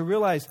came to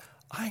realize,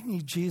 I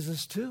need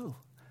Jesus too.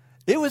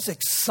 It was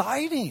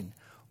exciting.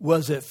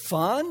 Was it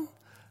fun?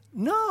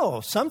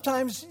 No.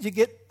 Sometimes you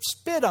get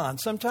spit on.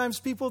 Sometimes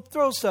people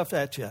throw stuff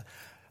at you.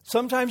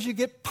 Sometimes you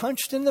get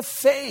punched in the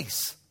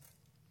face.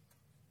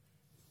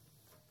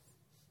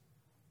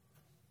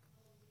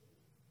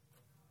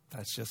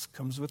 That just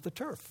comes with the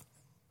turf.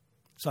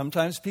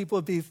 Sometimes people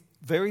would be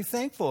very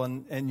thankful,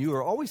 and you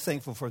are always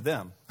thankful for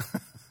them.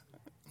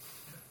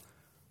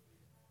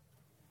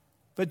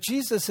 But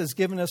Jesus has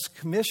given us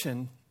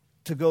commission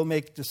to go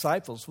make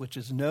disciples, which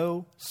is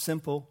no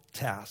simple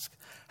task.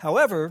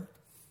 However,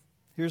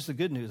 here's the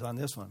good news on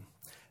this one.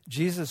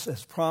 Jesus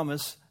has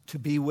promised to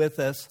be with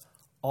us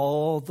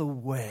all the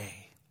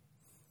way.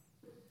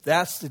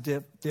 That's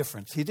the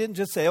difference. He didn't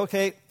just say,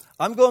 okay,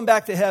 I'm going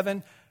back to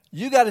heaven.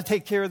 You got to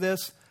take care of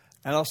this,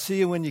 and I'll see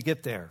you when you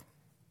get there.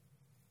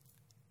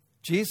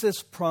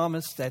 Jesus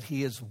promised that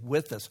he is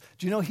with us.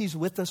 Do you know he's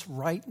with us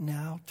right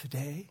now,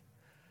 today?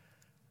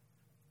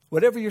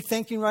 Whatever you're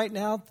thinking right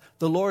now,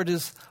 the Lord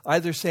is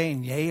either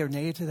saying yay or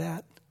nay to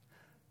that.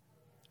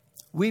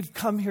 We've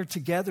come here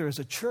together as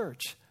a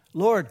church.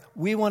 Lord,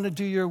 we want to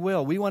do your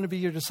will. We want to be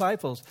your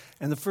disciples.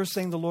 And the first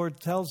thing the Lord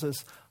tells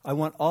us, I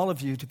want all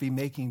of you to be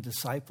making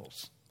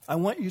disciples. I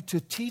want you to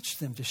teach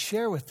them, to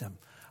share with them.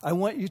 I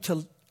want you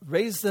to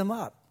raise them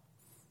up.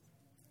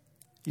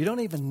 You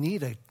don't even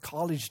need a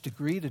college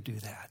degree to do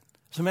that.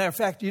 As a matter of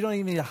fact, you don't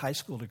even need a high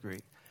school degree.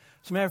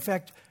 As a matter of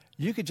fact,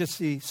 you could just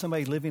see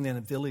somebody living in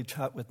a village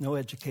hut with no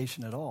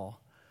education at all,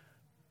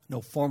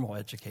 no formal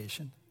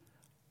education.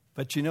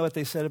 But you know what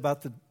they said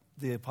about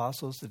the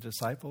apostles, the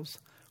disciples?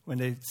 When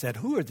they said,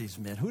 who are these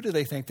men? Who do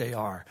they think they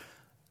are?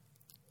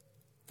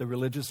 The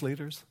religious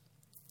leaders.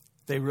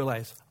 They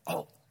realized,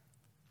 oh,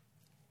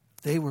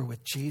 they were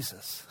with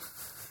Jesus.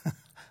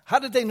 How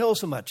did they know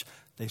so much?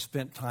 They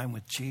spent time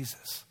with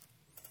Jesus.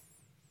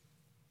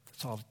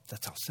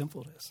 That's how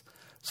simple it is.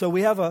 So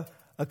we have a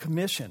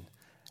commission,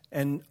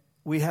 and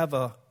we have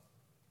a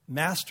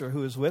master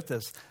who is with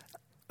us.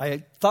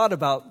 I thought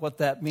about what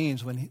that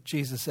means when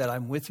Jesus said,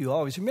 I'm with you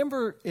always.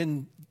 Remember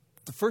in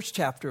the first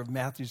chapter of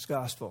Matthew's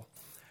gospel,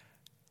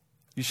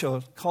 you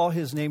shall call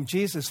his name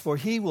Jesus, for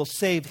he will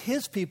save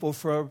his people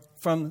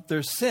from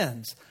their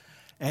sins,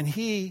 and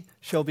he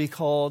shall be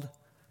called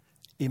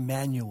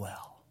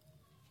Emmanuel.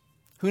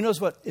 Who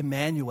knows what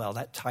Emmanuel,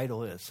 that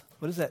title, is?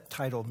 What does that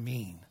title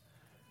mean?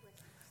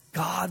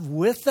 God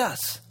with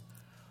us.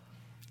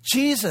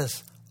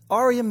 Jesus,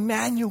 our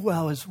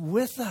Emmanuel, is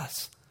with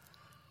us.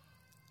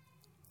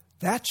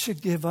 That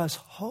should give us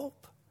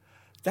hope.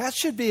 That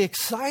should be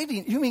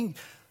exciting. You mean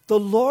the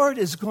Lord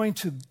is going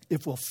to,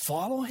 if we'll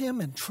follow him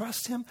and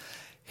trust him,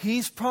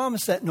 he's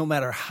promised that no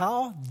matter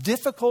how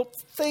difficult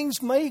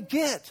things may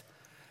get,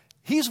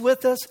 he's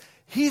with us,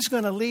 he's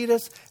going to lead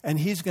us, and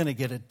he's going to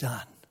get it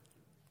done.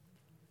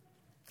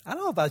 I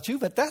don't know about you,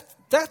 but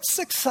that's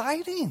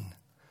exciting.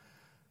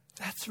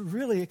 That's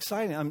really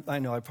exciting. I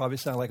know I probably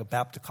sound like a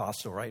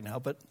Baptist-costal right now,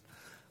 but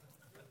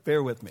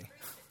bear with me.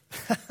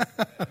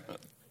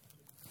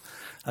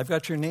 I've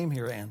got your name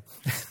here, Ann.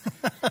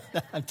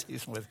 I'm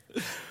teasing with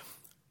you.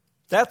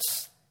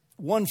 That's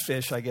one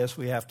fish, I guess,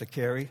 we have to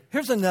carry.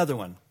 Here's another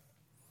one.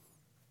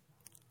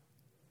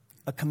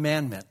 A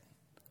commandment.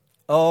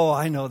 Oh,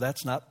 I know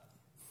that's not.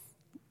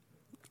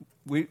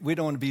 We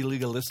don't want to be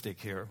legalistic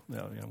here. You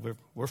know,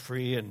 we're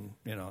free and,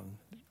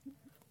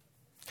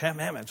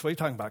 commandments. What are you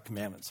talking about,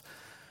 commandments?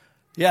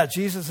 Yeah,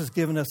 Jesus has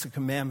given us a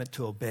commandment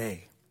to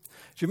obey.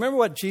 Do you remember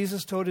what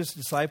Jesus told his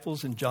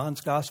disciples in John's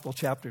Gospel,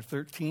 chapter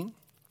 13?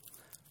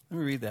 Let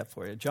me read that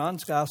for you.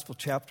 John's Gospel,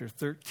 chapter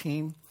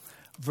 13,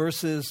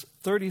 verses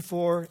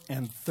 34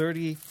 and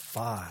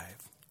 35.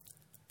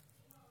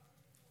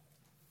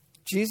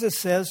 Jesus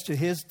says to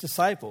his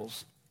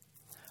disciples,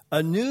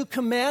 a new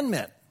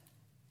commandment.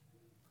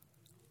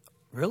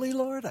 Really,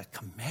 Lord? A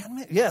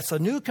commandment? Yes, a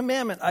new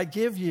commandment I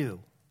give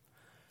you,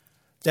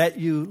 that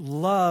you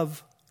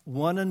love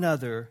one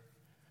another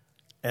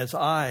as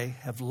I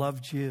have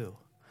loved you,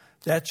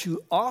 that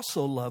you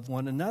also love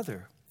one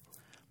another.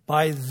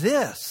 By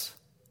this,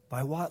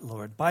 by what,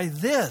 Lord? By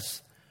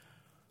this,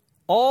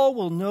 all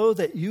will know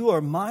that you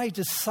are my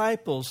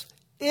disciples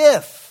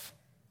if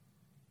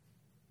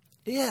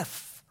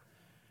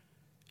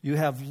you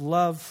have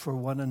love for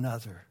one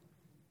another.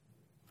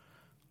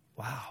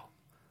 Wow.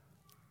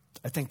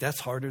 I think that's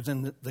harder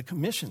than the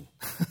commission.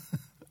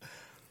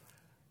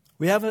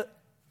 We have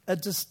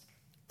a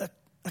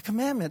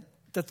commandment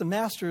that the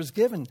master has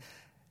given.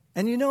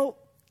 And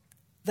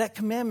that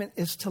commandment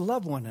is to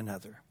love one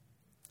another.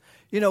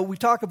 We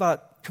talk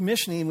about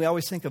commissioning, we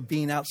always think of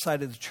being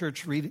outside of the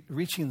church,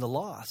 reaching the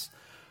lost.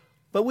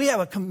 But we have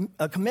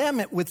a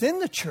commandment within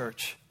the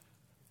church,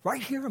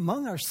 right here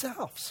among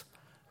ourselves,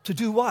 to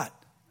do what?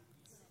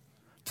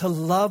 To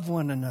love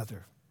one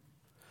another.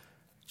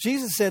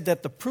 Jesus said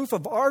that the proof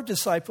of our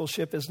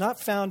discipleship is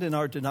not found in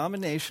our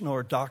denominational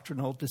or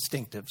doctrinal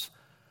distinctives.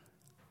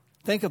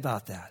 Think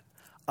about that.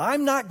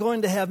 I'm not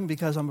going to heaven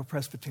because I'm a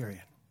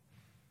Presbyterian.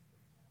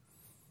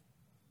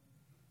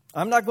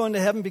 I'm not going to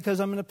heaven because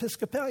I'm an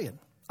Episcopalian.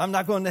 I'm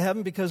not going to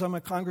heaven because I'm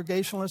a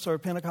Congregationalist or a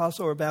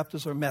Pentecostal or a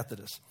Baptist or a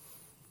Methodist.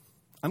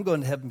 I'm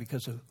going to heaven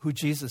because of who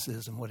Jesus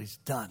is and what he's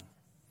done.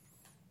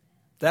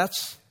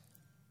 That's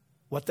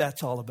what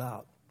that's all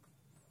about.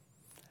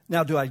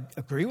 Now, do I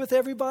agree with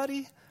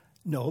everybody?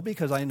 No,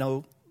 because I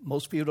know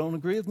most people don't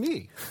agree with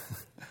me.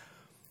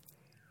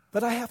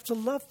 But I have to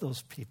love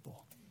those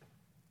people.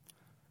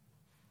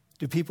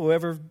 Do people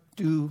ever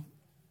do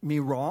me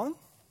wrong?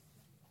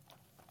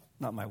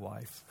 Not my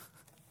wife.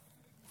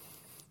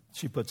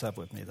 She puts up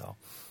with me, though.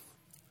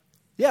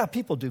 Yeah,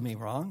 people do me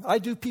wrong. I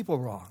do people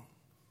wrong.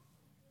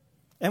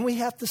 And we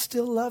have to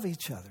still love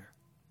each other.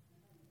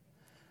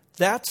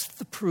 That's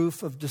the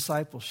proof of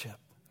discipleship.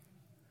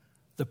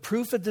 The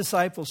proof of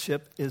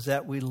discipleship is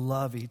that we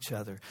love each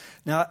other.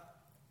 Now,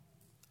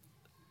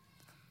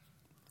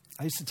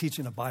 I used to teach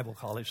in a Bible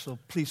college, so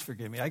please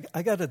forgive me.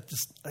 I got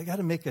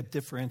to make a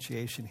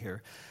differentiation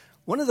here.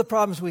 One of the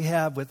problems we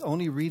have with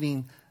only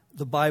reading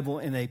the Bible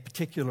in a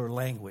particular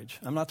language,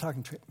 I'm not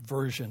talking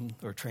version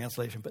or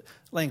translation, but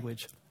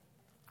language,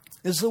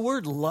 is the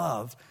word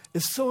love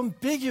is so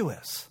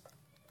ambiguous.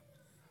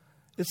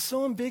 It's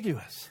so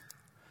ambiguous.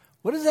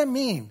 What does that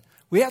mean?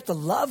 We have to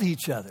love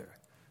each other.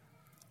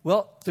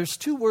 Well, there's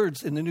two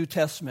words in the New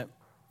Testament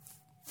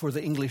for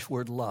the English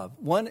word love.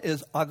 One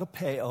is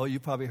agapeo. You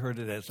probably heard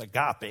it as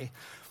agape.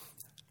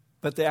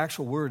 But the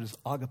actual word is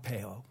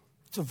agapeo.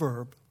 It's a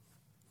verb.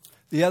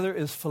 The other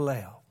is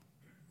phileo.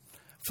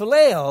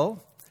 Phileo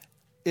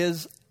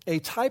is a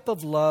type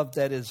of love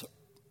that is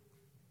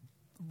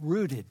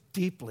rooted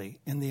deeply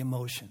in the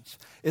emotions.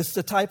 It's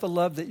the type of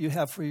love that you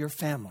have for your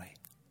family.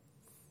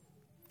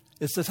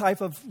 It's the type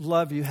of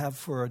love you have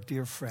for a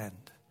dear friend,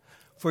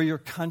 for your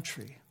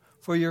country,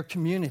 for your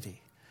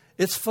community.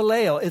 It's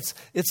phileo.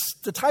 It's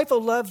the type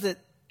of love that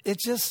it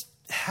just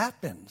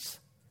happens.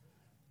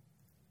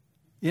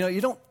 You know,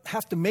 you don't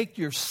have to make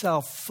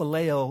yourself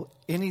phileo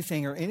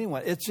anything or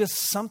anyone. It's just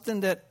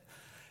something that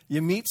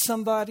you meet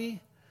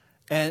somebody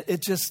and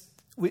it just,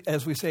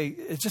 as we say,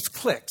 it just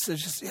clicks.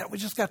 It's just, we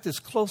just got this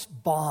close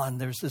bond.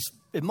 There's this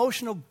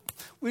emotional,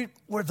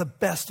 we're the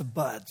best of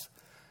buds.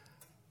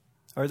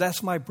 Or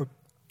that's my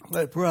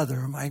brother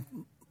or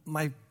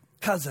my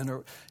cousin,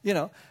 or,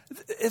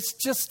 it's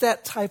just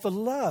that type of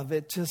love.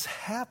 It just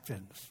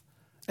happens.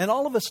 And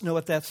all of us know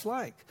what that's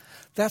like.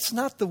 That's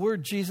not the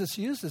word Jesus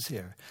uses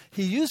here.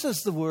 He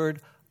uses the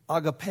word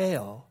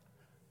agapeo.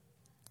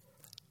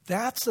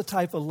 That's the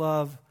type of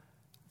love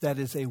that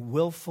is a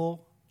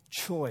willful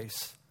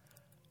choice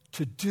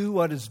to do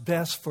what is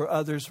best for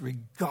others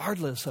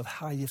regardless of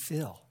how you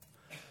feel.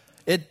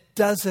 It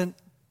doesn't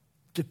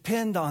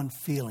depend on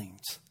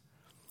feelings.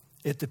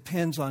 It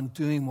depends on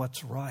doing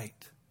what's right.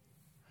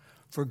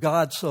 For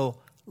God so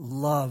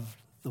loved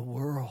the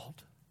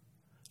world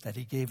that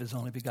he gave his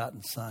only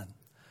begotten Son.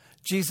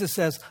 Jesus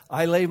says,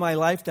 I lay my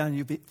life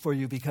down for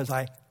you because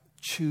I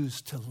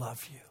choose to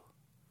love you.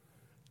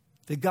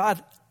 Did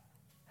God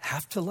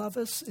have to love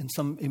us in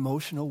some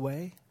emotional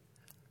way?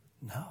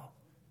 No.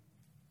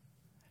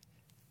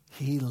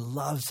 He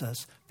loves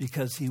us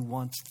because he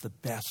wants the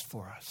best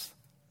for us.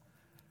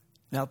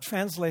 Now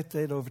translate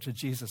that over to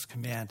Jesus'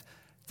 command.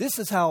 This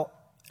is how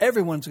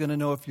everyone's going to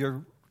know if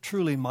you're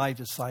truly my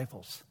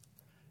disciples.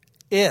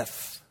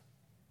 If,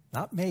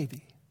 not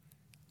maybe,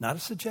 not a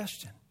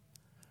suggestion,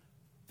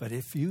 but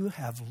if you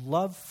have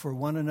love for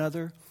one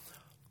another,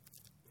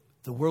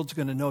 the world's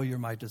going to know you're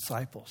my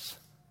disciples.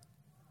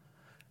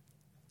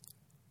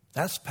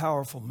 That's a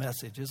powerful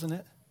message, isn't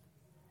it?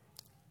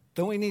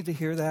 Don't we need to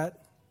hear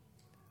that?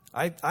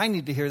 I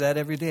need to hear that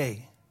every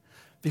day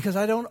because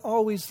I don't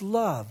always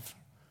love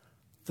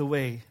the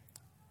way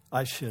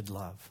I should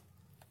love.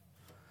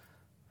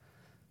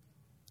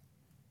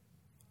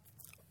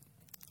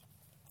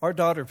 Our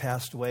daughter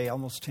passed away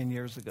almost 10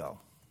 years ago.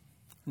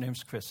 Her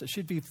name's Krista.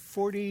 She'd be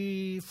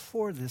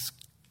 44 this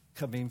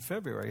coming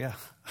February. Yeah,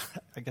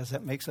 I guess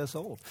that makes us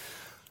old.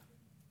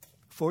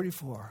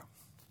 44.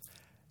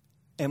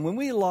 And when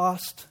we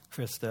lost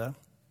Krista,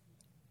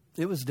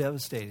 it was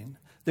devastating.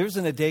 There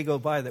isn't a day go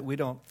by that we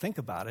don't think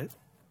about it.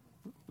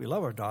 We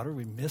love our daughter.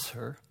 We miss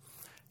her.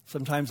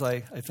 Sometimes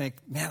I think,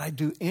 man, I'd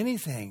do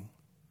anything,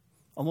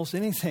 almost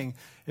anything.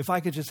 If I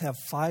could just have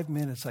 5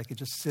 minutes, I could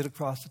just sit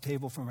across the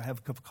table from her, have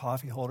a cup of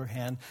coffee, hold her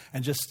hand,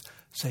 and just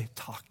say,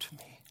 talk to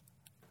me.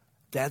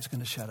 Dad's going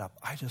to shut up.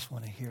 I just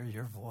want to hear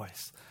your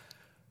voice.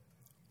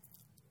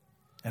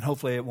 And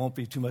hopefully it won't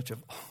be too much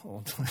of,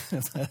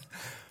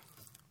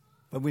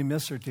 but we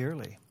miss her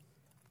dearly.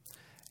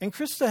 And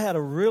Krista had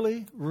a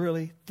really,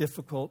 really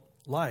difficult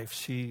life.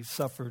 She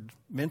suffered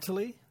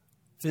mentally,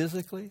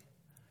 physically,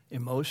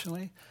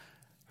 emotionally.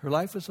 Her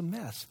life was a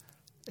mess,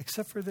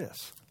 except for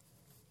this.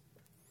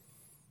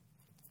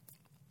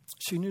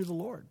 She knew the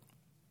Lord.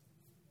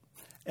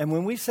 And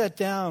when we sat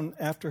down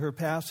after her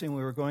passing,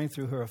 we were going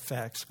through her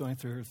effects, going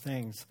through her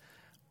things.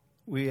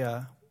 we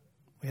have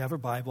our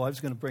Bible. I was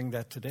going to bring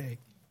that today.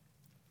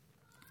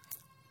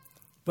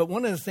 But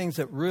one of the things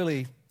that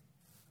really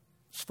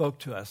spoke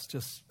to us,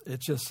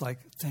 it's just like,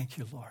 thank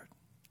you, Lord.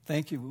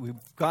 Thank you.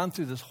 We've gone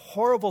through this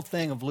horrible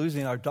thing of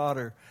losing our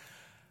daughter.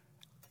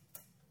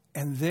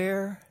 And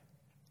there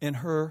in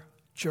her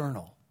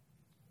journal,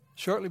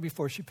 shortly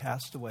before she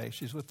passed away,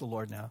 she's with the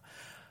Lord now.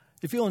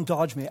 If you'll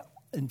indulge me,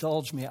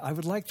 I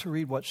would like to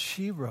read what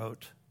she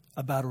wrote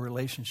about a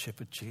relationship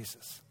with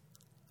Jesus.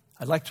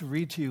 I'd like to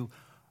read to you,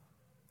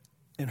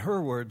 in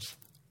her words,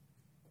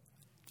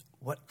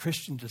 what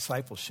Christian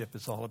discipleship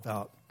is all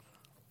about.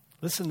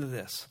 Listen to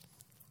this.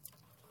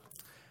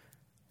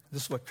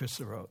 This is what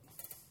Krista wrote.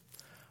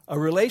 A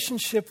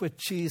relationship with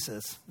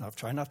Jesus, now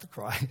try not to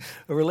cry,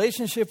 a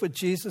relationship with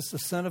Jesus, the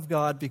Son of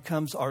God,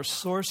 becomes our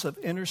source of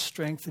inner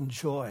strength and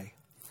joy.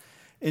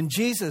 In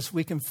Jesus,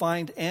 we can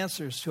find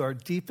answers to our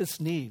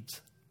deepest needs: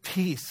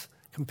 peace,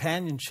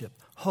 companionship,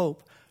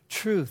 hope,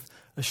 truth,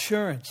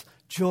 assurance,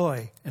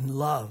 joy, and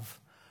love.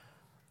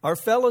 Our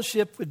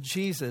fellowship with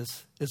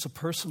Jesus is a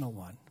personal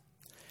one.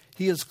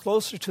 He is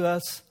closer to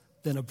us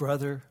than a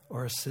brother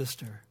or a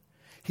sister.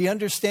 He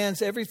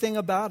understands everything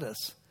about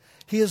us.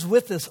 He is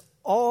with us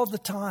all the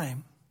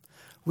time.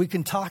 We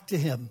can talk to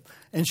him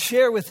and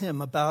share with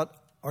him about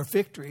our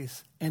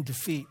victories and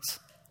defeats.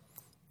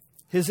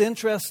 His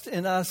interest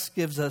in us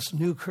gives us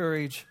new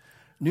courage,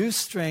 new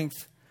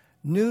strength,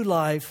 new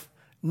life,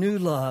 new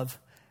love,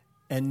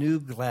 and new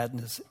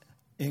gladness.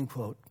 End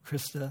quote.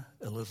 Krista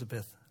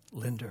Elizabeth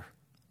Linder.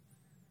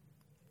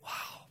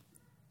 Wow.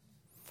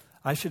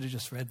 I should have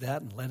just read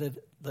that and let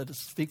it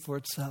speak for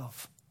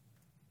itself.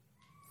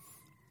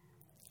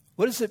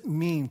 What does it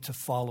mean to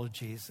follow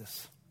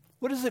Jesus?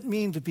 What does it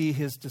mean to be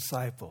his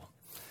disciple?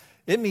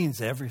 It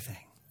means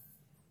everything.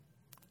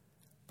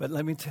 But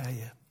let me tell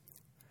you,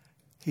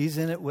 he's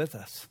in it with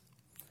us.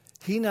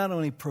 He not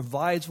only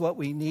provides what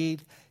we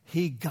need,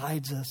 he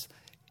guides us.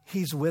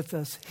 He's with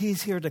us.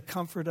 He's here to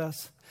comfort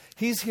us.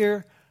 He's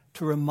here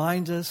to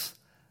remind us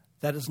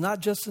that it's not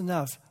just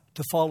enough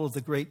to follow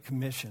the Great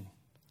Commission,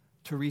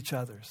 to reach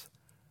others.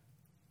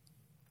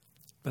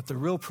 But the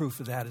real proof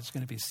of that is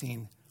going to be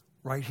seen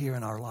right here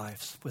in our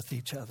lives with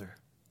each other,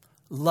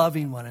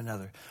 loving one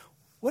another.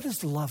 What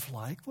is love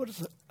like? What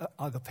is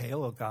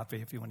agapeo,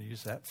 agape, if you want to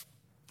use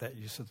that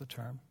use of the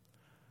term?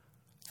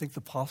 I think the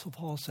Apostle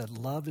Paul said,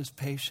 love is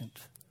patient.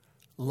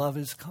 Love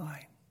is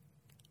kind.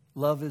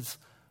 Love is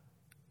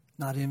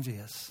not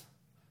envious.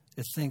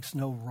 It thinks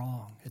no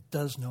wrong. It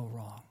does no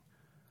wrong.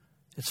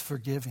 It's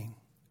forgiving.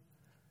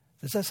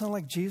 Does that sound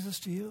like Jesus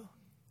to you?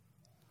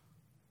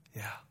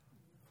 Yeah.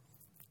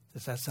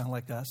 Does that sound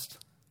like us?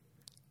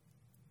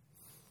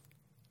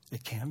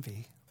 It can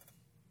be,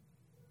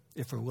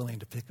 if we're willing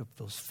to pick up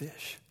those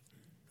fish.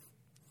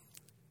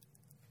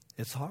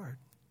 It's hard.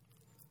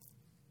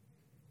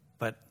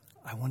 But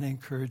I want to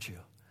encourage you.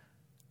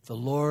 The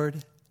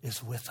Lord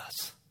is with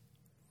us.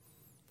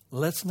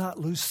 Let's not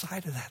lose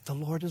sight of that. The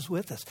Lord is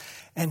with us.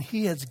 And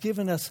he has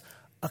given us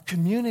a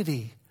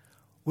community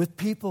with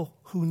people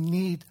who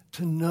need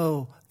to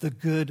know the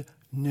good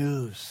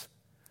news.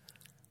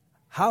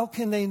 How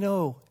can they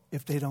know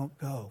if they don't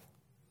go?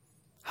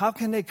 How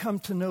can they come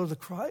to know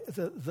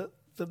the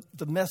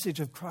message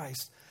of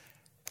Christ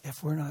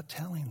if we're not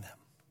telling them?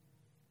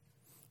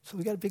 So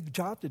we got a big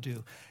job to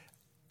do.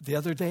 The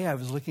other day I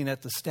was looking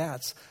at the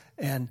stats,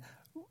 and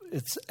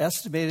it's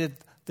estimated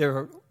there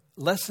are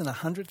less than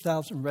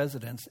 100,000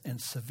 residents in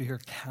Sevier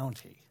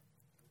County,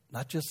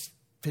 not just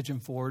Pigeon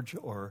Forge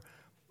or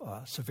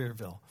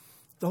Sevierville.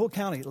 The whole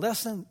county,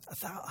 less than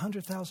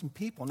 100,000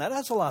 people. Now,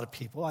 that's a lot of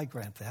people, I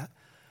grant that.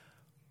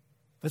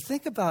 But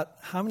think about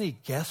how many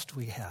guests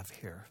we have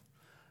here.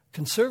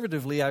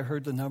 Conservatively, I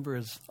heard the number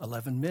is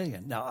 11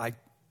 million. Now, I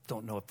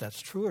don't know if that's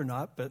true or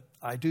not, but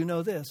I do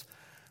know this.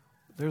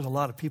 There's a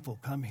lot of people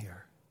who come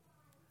here.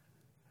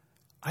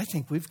 I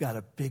think we've got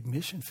a big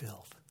mission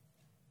field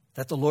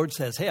that the Lord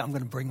says, hey, I'm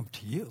going to bring them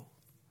to you.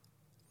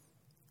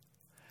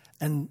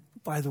 And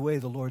by the way,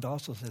 the Lord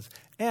also says,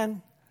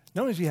 and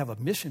not only do you have a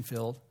mission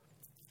field,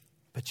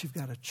 but you've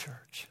got a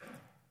church.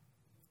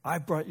 I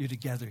brought you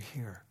together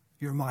here.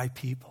 You're my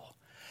people.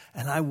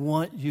 And I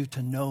want you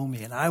to know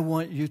me. And I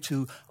want you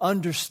to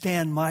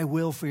understand my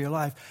will for your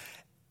life.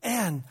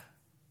 And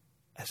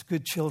as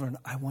good children,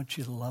 I want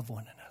you to love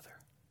one another.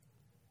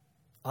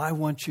 I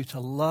want you to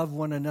love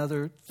one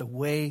another the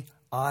way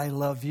I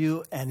love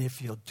you. And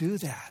if you'll do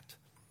that,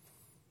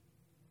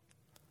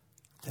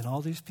 then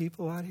all these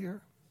people out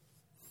here,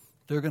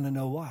 they're going to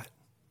know what?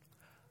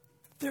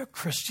 They're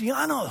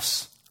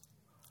Cristianos.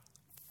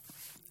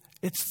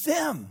 It's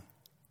them.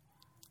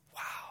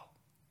 Wow.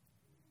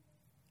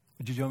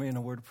 Would you join me in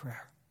a word of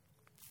prayer?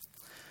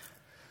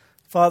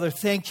 Father,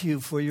 thank you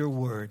for your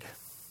word.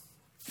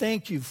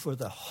 Thank you for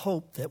the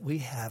hope that we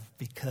have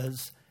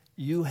because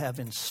you have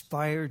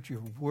inspired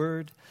your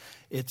word.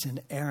 It's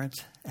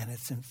inerrant and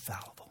it's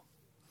infallible.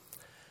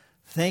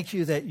 Thank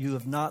you that you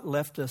have not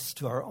left us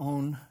to our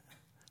own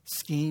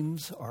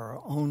schemes or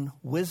our own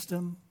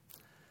wisdom.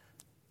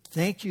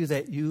 Thank you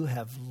that you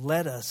have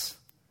led us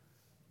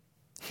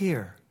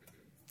here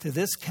to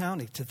this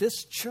county, to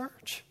this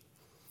church,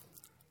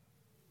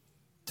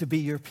 to be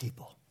your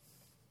people.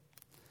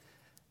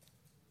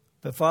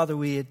 But Father,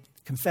 we had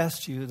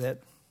confessed to you that,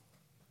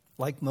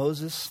 like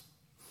Moses,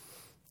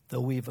 though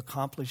we've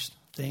accomplished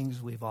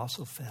things, we've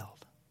also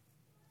failed.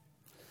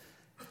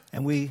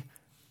 And we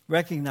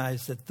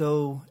recognize that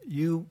though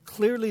you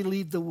clearly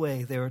lead the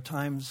way, there are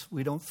times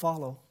we don't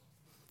follow.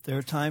 There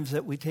are times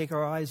that we take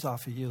our eyes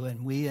off of you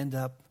and we end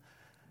up,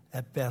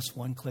 at best,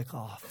 one click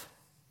off.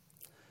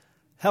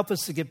 Help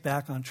us to get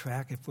back on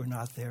track if we're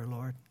not there,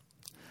 Lord.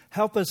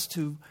 Help us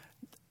to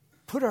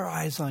put our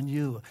eyes on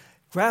you,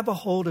 grab a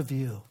hold of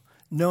you,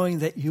 knowing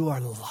that you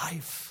are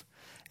life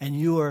and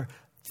you are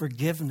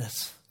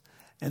forgiveness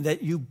and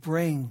that you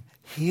bring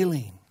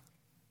healing,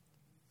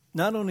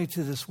 not only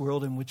to this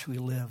world in which we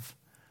live,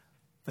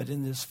 but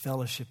in this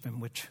fellowship in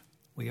which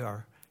we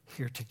are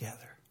here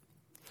together.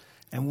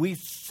 And we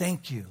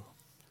thank you.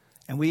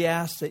 And we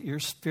ask that your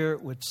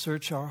Spirit would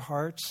search our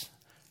hearts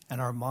and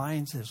our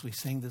minds as we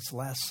sing this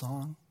last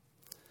song,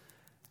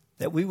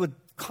 that we would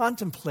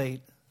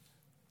contemplate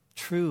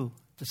true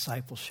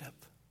discipleship,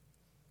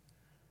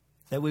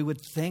 that we would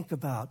think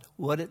about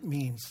what it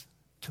means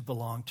to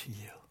belong to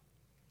you.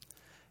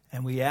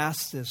 And we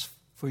ask this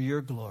for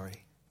your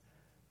glory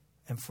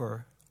and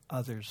for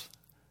others,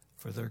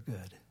 for their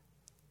good.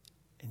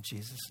 In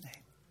Jesus'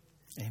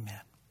 name,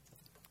 amen.